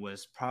Oakland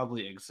was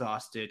probably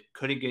exhausted,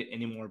 couldn't get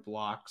any more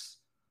blocks.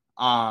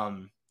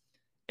 And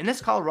this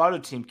Colorado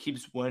team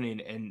keeps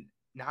winning, and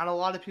not a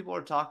lot of people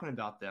are talking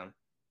about them.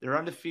 They're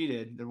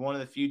undefeated. They're one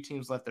of the few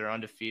teams left that are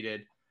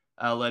undefeated,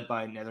 led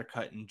by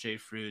Nethercutt and Jay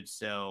Frood.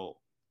 So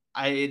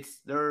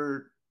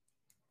they're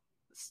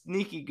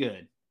sneaky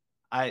good.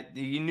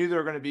 You knew they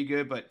were going to be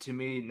good, but to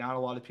me, not a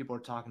lot of people are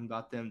talking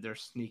about them. They're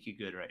sneaky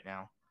good right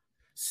now.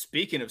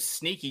 Speaking of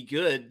sneaky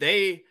good,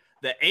 the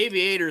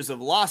Aviators of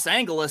Los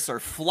Angeles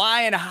are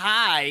flying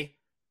high.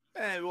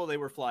 Well, they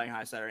were flying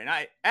high Saturday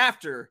night.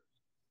 After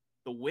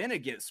the win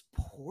against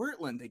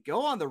Portland, they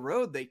go on the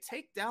road. They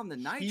take down the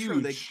Nitro.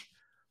 They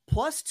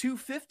plus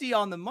 250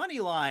 on the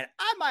money line.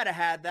 I might have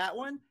had that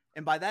one.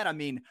 And by that, I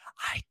mean,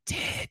 I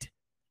did.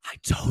 I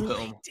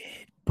totally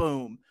did.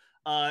 Boom.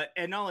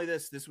 And not only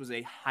this was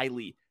a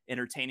highly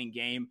entertaining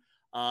game.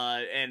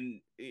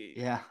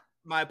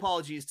 My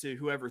apologies to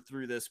whoever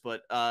threw this,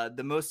 but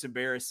the most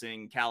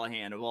embarrassing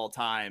Callahan of all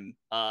time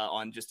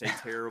on just a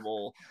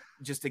terrible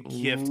just a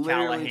gift.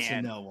 Literally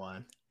Callahan to no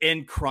one.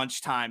 in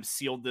crunch time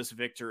sealed this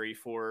victory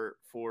for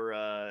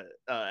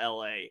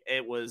LA.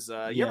 It was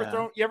you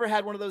ever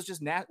had one of those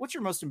just what's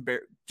your most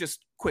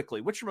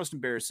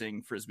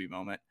embarrassing Frisbee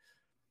moment?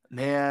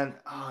 Man,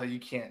 you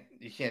can't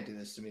do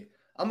this to me.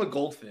 I'm a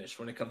goldfish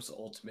when it comes to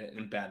ultimate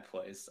and bad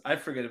plays. I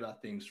forget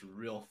about things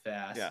real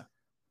fast. Yeah.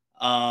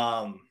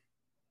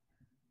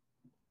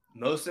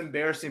 Most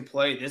embarrassing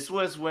play. This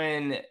was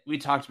when we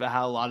talked about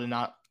how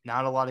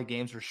not a lot of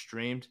games were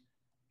streamed.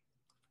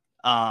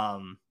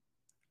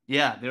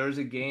 Yeah, there was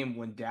a game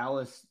when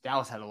Dallas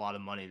had a lot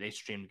of money. They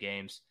streamed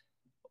games.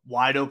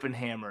 Wide open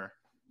hammer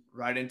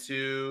right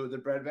into the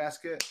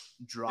breadbasket,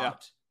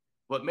 dropped. Yeah.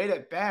 What made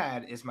it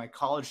bad is my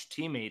college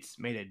teammates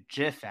made a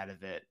GIF out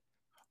of it.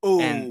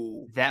 Oh,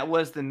 and that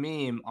was the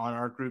meme on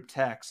our group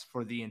text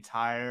for the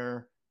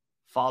entire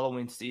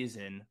following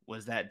season,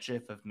 was that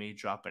GIF of me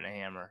dropping a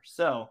hammer.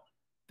 So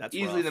that's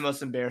easily rough. The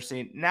most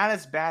embarrassing. Not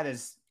as bad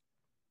as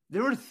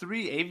there were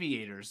 3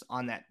 aviators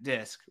on that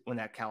disc when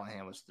that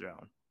Callahan was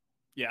thrown.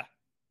 Yeah.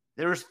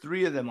 There was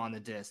 3 of them on the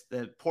disc.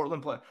 The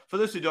Portland play. For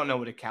those who don't know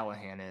what a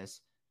Callahan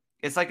is,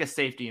 it's like a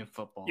safety in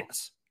football.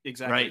 Yes,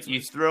 exactly. Right? You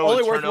throw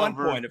only a turnover. Worth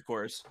 1 point, of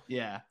course.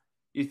 Yeah.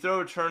 You throw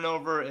a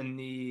turnover in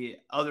the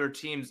other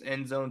team's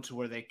end zone to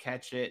where they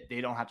catch it.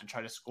 They don't have to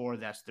try to score.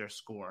 That's their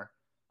score.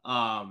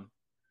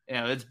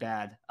 It's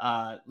bad.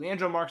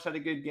 Leandro Marks had a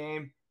good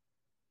game.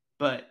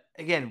 But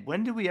again,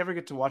 when do we ever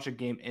get to watch a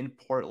game in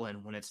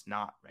Portland when it's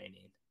not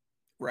raining?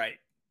 Right.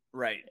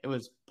 It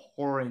was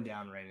pouring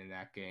down rain in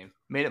that game.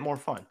 Made it more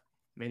fun.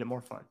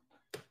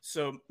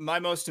 So my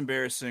most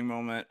embarrassing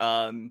moment,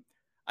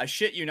 I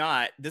shit you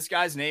not, this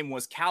guy's name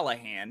was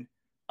Callahan.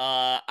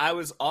 I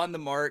was on the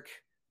mark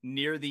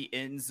near the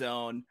end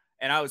zone,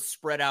 and I was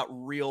spread out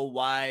real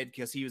wide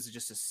because he was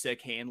just a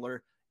sick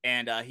handler,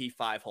 and he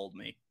 5-holed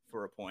me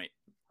for a point.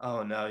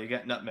 Oh, no, you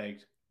got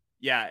nutmegged.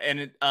 Yeah,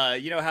 and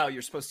you know how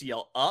you're supposed to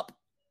yell up?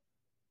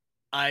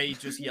 I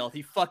just yelled,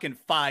 he fucking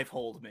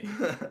 5-holed me,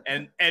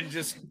 and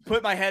just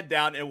put my head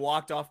down and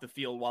walked off the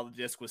field while the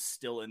disc was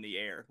still in the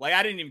air. Like,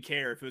 I didn't even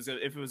care if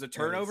it was a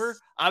turnover. Yes.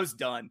 I was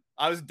done.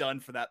 I was done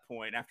for that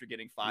point after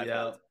getting 5-holed.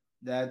 Yeah,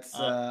 that's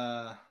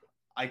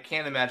I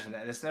can't imagine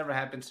that. This never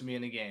happened to me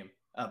in a game.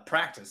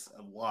 Practice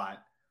a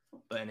lot,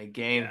 but in a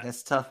game,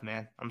 that's tough,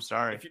 man. I'm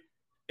sorry.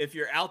 If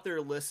you're out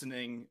there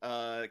listening,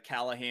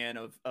 Callahan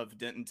of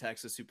Denton,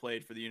 Texas, who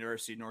played for the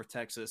University of North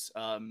Texas,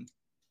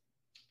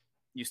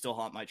 you still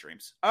haunt my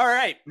dreams. All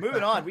right,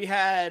 moving on. We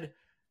had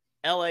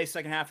LA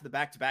second half of the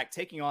back-to-back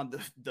taking on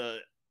the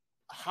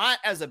hot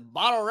as a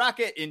bottle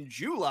rocket in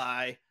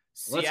July,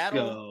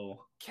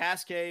 Seattle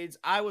Cascades.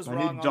 I was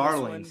wrong on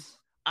darlings. This one.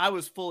 I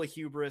was full of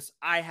hubris.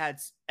 I had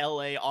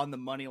LA on the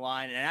money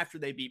line, and after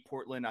they beat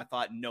Portland, I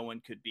thought no one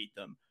could beat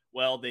them.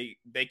 Well,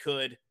 they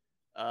could,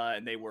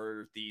 and they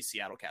were the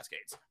Seattle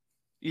Cascades.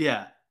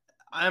 Yeah,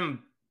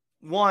 I'm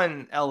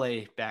one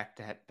LA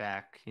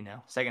back-to-back,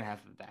 second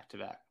half of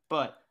back-to-back,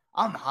 but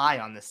I'm high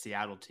on the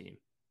Seattle team.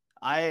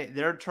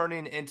 They're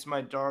turning into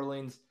my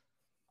darlings.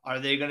 Are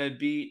they going to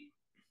beat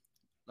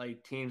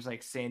like teams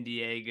like San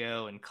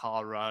Diego and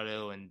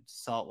Colorado and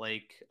Salt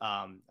Lake?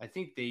 I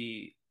think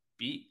they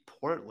beat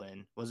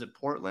Portland. Was it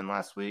Portland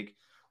last week?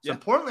 So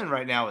Portland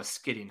right now is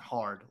skidding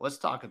hard. Let's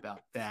talk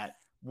about that.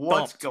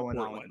 What's going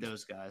on with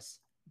those guys?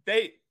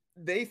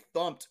 They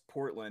thumped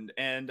Portland,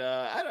 and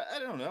I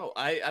don't know.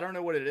 I don't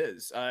know what it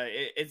is.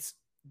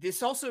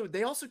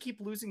 They also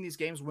keep losing these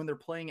games when they're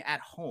playing at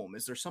home.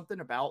 Is there something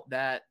about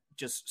that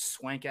just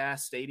swank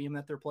ass stadium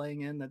that they're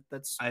playing in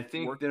that's I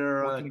think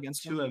they're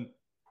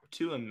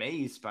too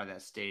amazed by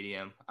that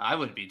stadium. I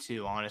would be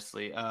too,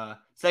 honestly.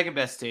 Second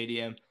best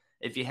stadium.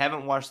 If you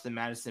haven't watched the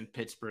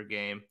Madison-Pittsburgh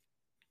game,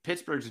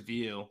 Pittsburgh's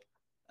view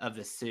of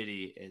the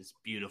city is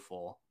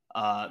beautiful.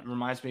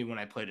 Reminds me when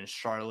I played in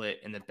Charlotte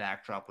and the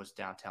backdrop was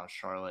downtown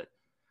Charlotte.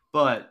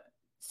 But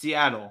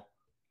Seattle,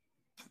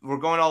 we're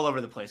going all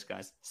over the place,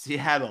 guys.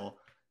 Seattle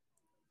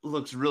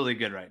looks really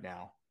good right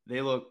now.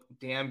 They look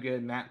damn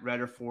good. Matt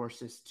Redder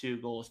forces 2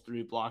 goals,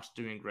 3 blocks,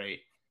 doing great.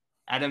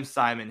 Adam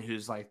Simon,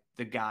 who's like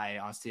the guy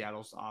on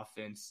Seattle's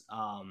offense,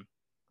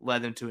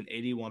 led them to an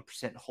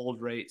 81%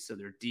 hold rate, so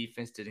their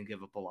defense didn't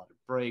give up a lot of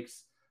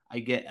breaks. I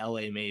get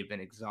LA may have been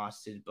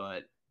exhausted,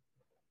 but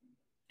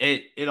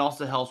it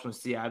also helps when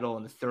Seattle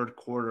in the third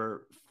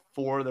quarter,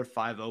 4 of their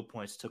 5-0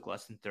 points took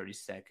less than 30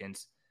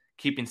 seconds,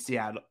 keeping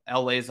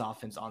LA's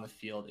offense on the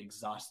field,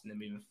 exhausting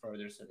them even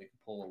further so they can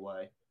pull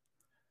away.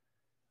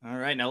 All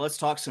right, now let's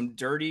talk some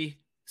dirty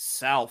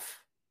South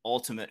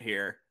ultimate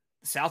here.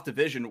 South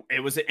Division, it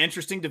was an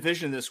interesting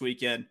division this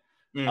weekend.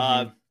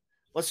 Mm-hmm.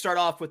 Let's start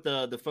off with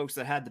the folks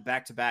that had the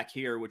back-to-back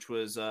here, which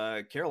was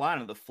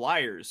Carolina. The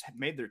Flyers had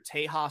made their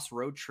Tejas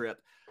road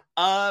trip.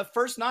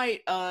 First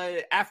night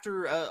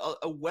after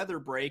a weather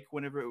break,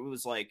 whenever it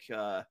was like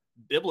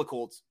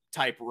biblical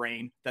type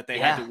rain that they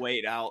had to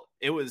wait out.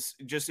 It was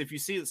just, if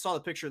you saw the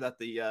picture that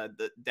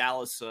the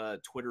Dallas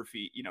Twitter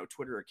feed,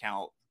 Twitter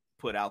account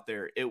put out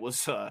there, it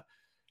was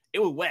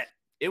wet.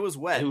 It was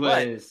wet. It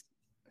was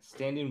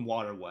standing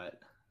water wet.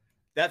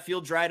 that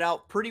field dried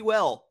out pretty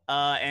well.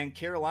 And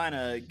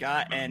Carolina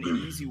got an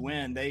easy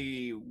win.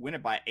 They win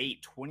it by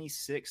 8,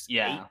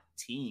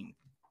 26-18.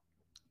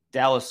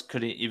 Dallas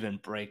couldn't even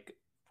break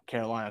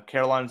Carolina.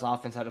 Carolina's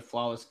offense had a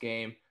flawless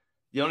game.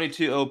 The only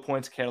 2 0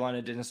 points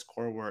Carolina didn't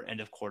score were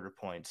end of quarter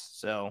points.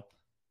 So,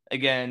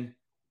 again,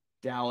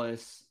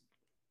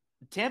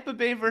 Tampa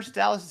Bay versus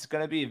Dallas is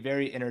going to be a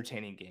very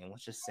entertaining game.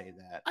 Let's just say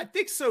that. I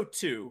think so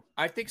too.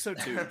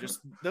 Just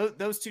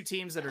those two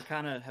teams that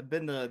are have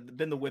been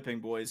the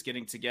whipping boys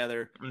getting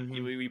together.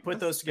 Mm-hmm. We put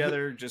those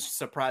together. Just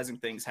surprising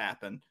things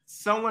happen.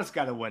 Someone's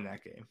got to win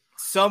that game.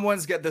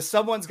 Someone's got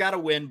to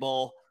win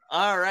bowl.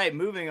 All right,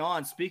 moving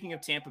on. Speaking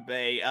of Tampa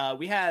Bay,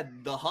 we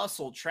had the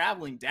Hustle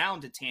traveling down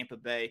to Tampa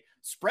Bay.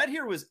 Spread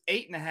here was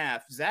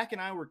 8.5. Zach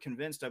and I were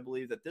convinced, I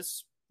believe, that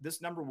this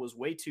number was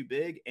way too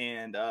big,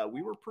 and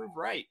we were proved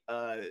right.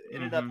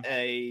 Ended up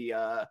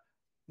a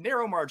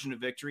narrow margin of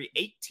victory,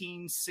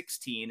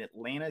 18-16.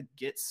 Atlanta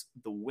gets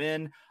the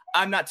win.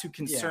 I'm not too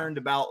concerned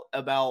about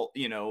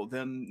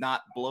them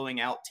not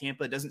blowing out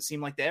Tampa. It doesn't seem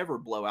like they ever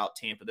blow out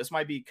Tampa. This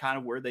might be kind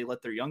of where they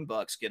let their young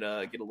bucks get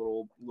a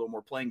little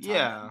more playing time.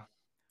 Yeah.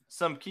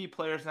 Some key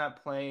players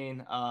not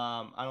playing.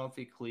 I don't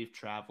think Khalif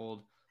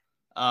traveled.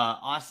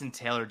 Austin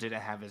Taylor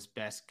didn't have his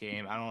best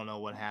game. I don't know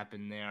what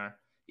happened there.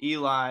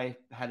 Eli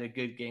had a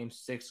good game,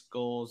 6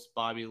 goals.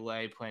 Bobby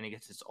Lay playing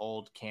against his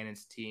old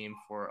Cannons team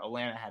for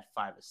Atlanta had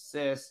 5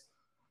 assists.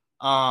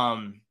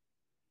 But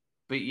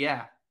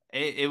yeah,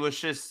 it was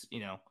just,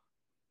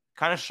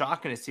 kind of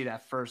shocking to see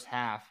that first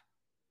half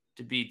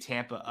to be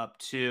Tampa up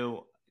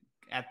 2.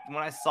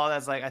 When I saw that, I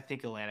was like, I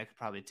think Atlanta could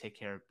probably take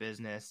care of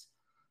business.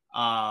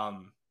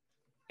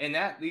 And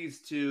that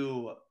leads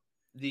to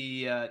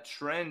the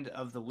trend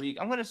of the week.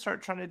 I'm going to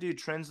start trying to do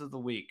trends of the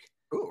week.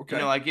 Ooh, okay.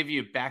 I give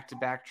you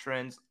back-to-back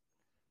trends.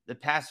 The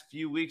past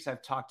few weeks,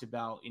 I've talked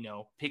about,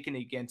 picking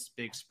against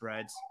big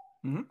spreads,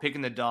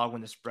 picking the dog when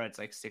the spread's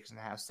like 6.5,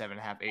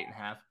 7.5,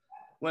 8.5.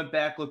 Went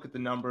back, look at the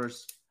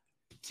numbers.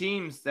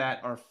 Teams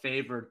that are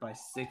favored by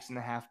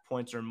 6.5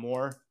 points or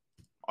more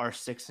are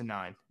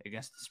 6-9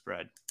 against the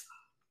spread.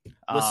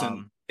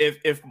 Listen,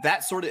 if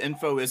that sort of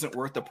info isn't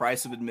worth the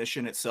price of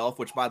admission itself,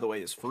 which by the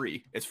way is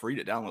free, it's free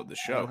to download the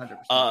show.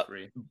 100%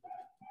 free.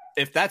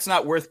 If that's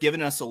not worth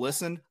giving us a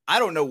listen, I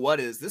don't know what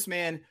is. This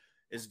man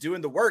is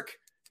doing the work.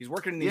 He's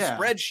working in these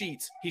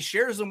spreadsheets. He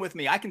shares them with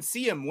me. I can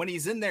see him when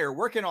he's in there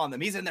working on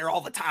them. He's in there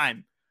all the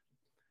time.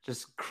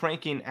 Just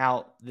cranking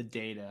out the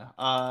data.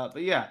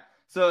 But yeah,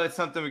 so it's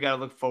something we got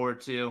to look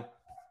forward to.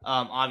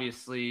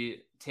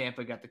 Obviously,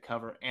 Tampa got the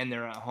cover and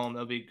they're at home.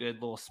 That'll be a good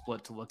little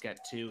split to look at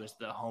too, is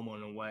the home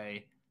and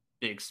away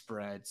big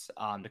spreads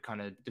to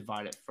kind of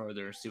divide it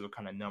further, see what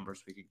kind of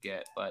numbers we could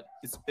get. But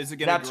is it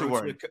going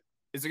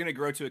to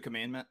grow to a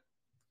commandment?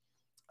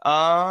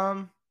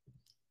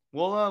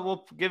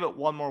 We'll give it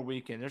one more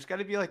weekend. There's got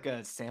to be like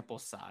a sample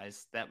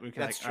size that we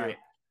can. That's true. All right,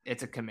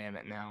 it's a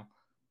commandment now.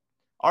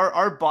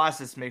 Our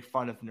bosses make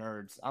fun of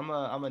nerds. I'm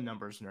a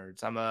numbers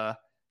nerd. I'm a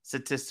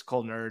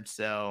statistical nerd,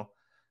 so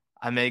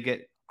I may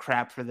get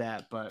crap for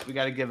that. But we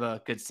got to give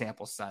a good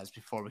sample size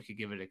before we could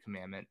give it a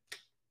commandment.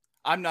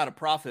 I'm not a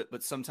prophet,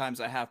 but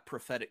sometimes I have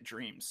prophetic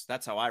dreams.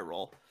 That's how I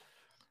roll.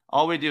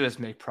 All we do is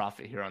make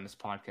profit here on this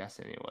podcast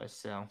anyway.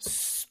 So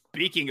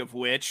speaking of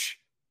which,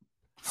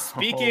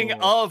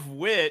 Carolina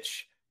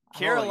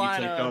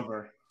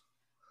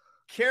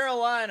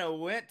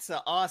went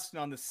to Austin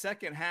on the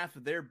second half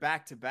of their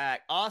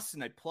back-to-back.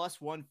 Austin, a plus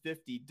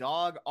 150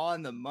 dog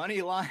on the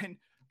money line.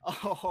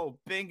 Oh,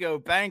 bingo,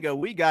 bango.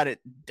 We got it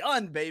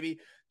done, baby.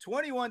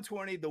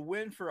 21-20, the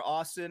win for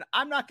Austin.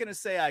 I'm not going to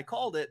say I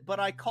called it, but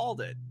I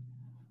called it.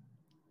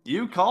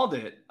 You called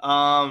it.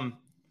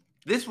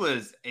 This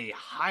was a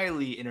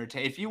highly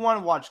entertaining. If you want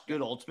to watch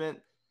good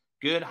ultimate,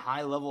 good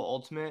high-level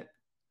ultimate,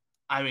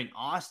 I mean,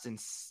 Austin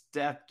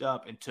stepped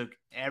up and took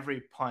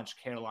every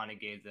punch Carolina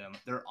gave them.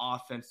 Their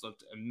offense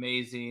looked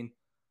amazing.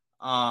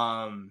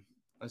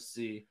 Let's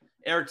see.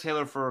 Eric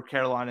Taylor for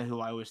Carolina,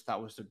 who I always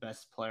thought was their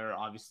best player,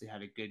 obviously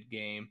had a good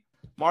game.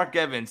 Mark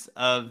Evans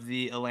of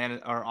the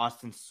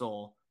Austin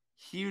Soul,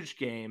 huge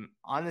game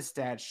on the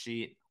stat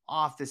sheet,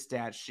 off the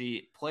stat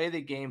sheet, play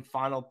the game,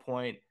 final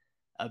point,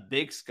 a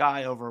big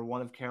sky over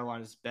one of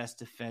Carolina's best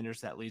defenders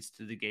that leads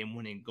to the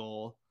game-winning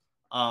goal.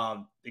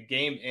 The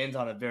game ends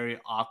on a very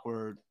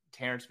awkward.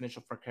 Terrence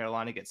Mitchell for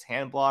Carolina gets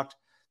hand blocked.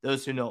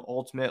 Those who know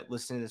Ultimate,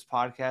 listening to this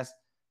podcast,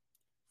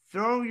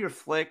 throw your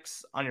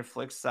flicks on your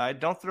flick side.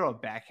 Don't throw a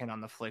backhand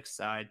on the flick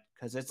side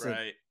because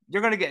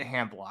you're going to get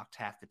hand blocked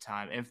half the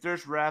time. And if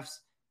there's refs,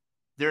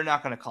 they're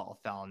not going to call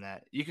a foul on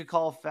that. You could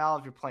call a foul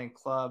if you're playing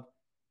club.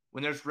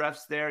 When there's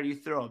refs there, you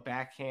throw a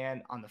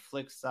backhand on the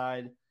flick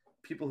side.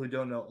 People who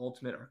don't know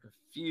Ultimate are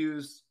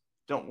confused.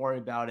 Don't worry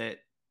about it.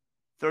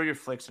 Throw your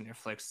flicks on your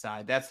flick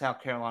side. That's how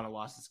Carolina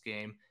lost this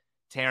game.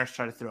 Terrence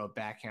tried to throw a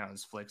backhand on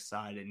his flick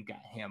side and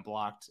got hand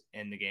blocked,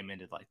 and the game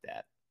ended like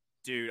that.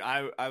 Dude,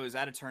 I was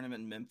at a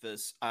tournament in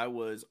Memphis. I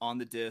was on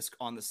the disc,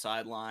 on the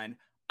sideline.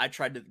 I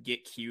tried to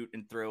get cute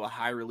and throw a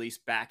high-release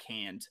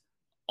backhand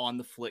on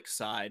the flick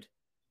side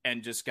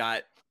and just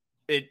got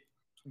it.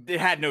 They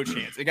had no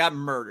chance. It got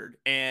murdered.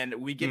 And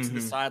we get to the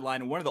Mhm.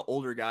 sideline, and one of the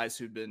older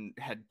guys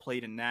had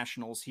played in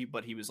nationals,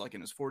 but he was like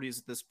in his 40s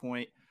at this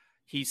point.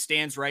 He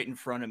stands right in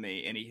front of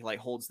me, and he like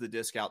holds the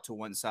disc out to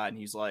one side, and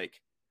he's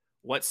like,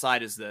 "What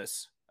side is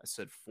this?" I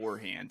said,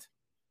 "Forehand."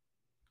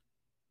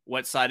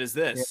 "What side is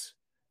this?"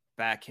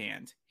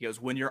 "Backhand." He goes,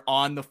 "When you're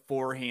on the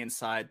forehand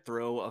side,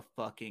 throw a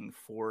fucking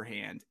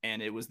forehand."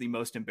 And it was the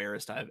most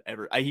embarrassed I've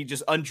ever. He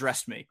just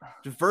undressed me,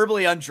 just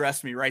verbally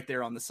undressed me right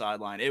there on the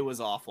sideline. It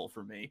was awful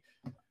for me.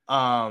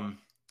 I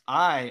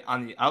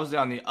was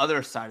on the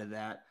other side of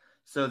that.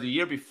 So the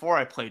year before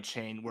I played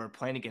Chain, we were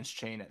playing against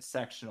Chain at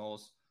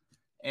sectionals,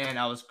 and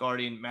I was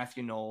guarding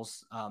Matthew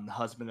Knowles, the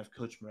husband of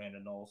Coach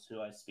Miranda Knowles,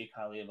 who I speak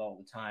highly of all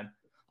the time.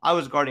 I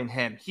was guarding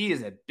him. He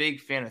is a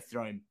big fan of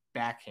throwing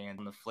backhand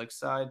on the flick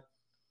side.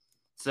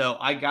 So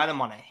I got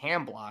him on a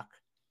hand block,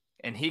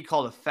 and he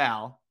called a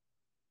foul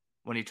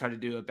when he tried to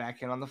do a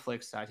backhand on the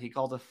flick side. He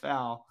called a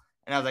foul,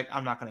 and I was like,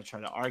 I'm not going to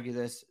try to argue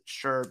this.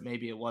 Sure,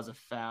 maybe it was a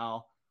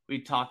foul. We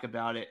talk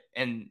about it,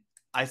 and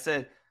I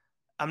said,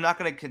 I'm not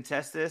going to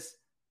contest this,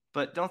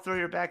 but don't throw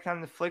your backhand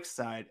on the flick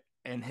side.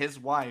 And his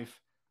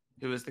wife,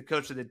 who is the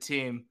coach of the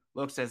team,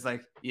 looks as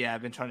like, yeah,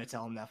 I've been trying to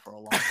tell him that for a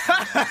long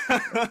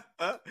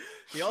time.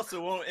 He also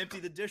won't empty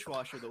the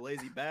dishwasher, the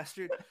lazy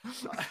bastard.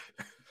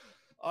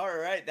 All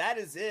right, that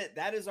is it.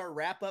 That is our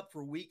wrap up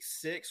for week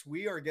 6.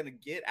 We are going to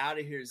get out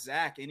of here.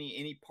 Zach,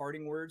 any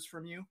parting words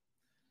from you?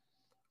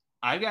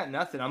 I got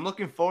nothing. I'm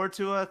looking forward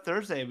to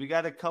Thursday. We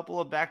got a couple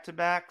of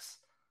back-to-backs.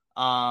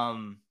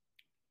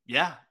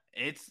 Yeah,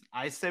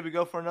 I say we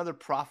go for another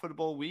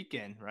profitable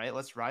weekend, right?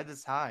 Let's ride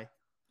this high.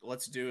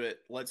 Let's do it.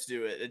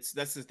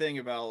 That's the thing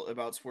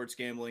about sports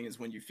gambling is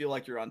when you feel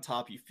like you're on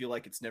top, you feel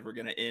like it's never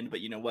going to end,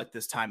 but you know what?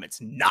 This time it's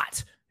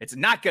not. It's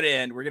not going to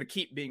end. We're going to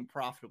keep being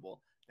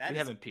profitable. We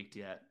haven't peaked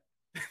yet.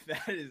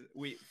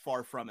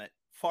 Far from it.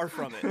 Far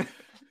from it.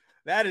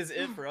 That is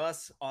it for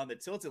us on the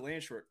Tilted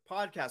Landshort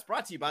podcast,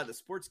 brought to you by the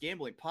Sports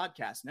Gambling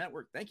Podcast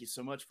Network. Thank you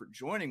so much for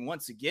joining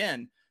once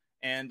again.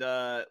 And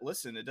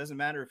listen, it doesn't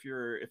matter if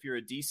you're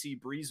a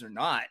DC Breeze or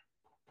not.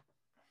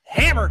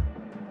 Hammer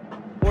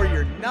or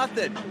you're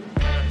nothing.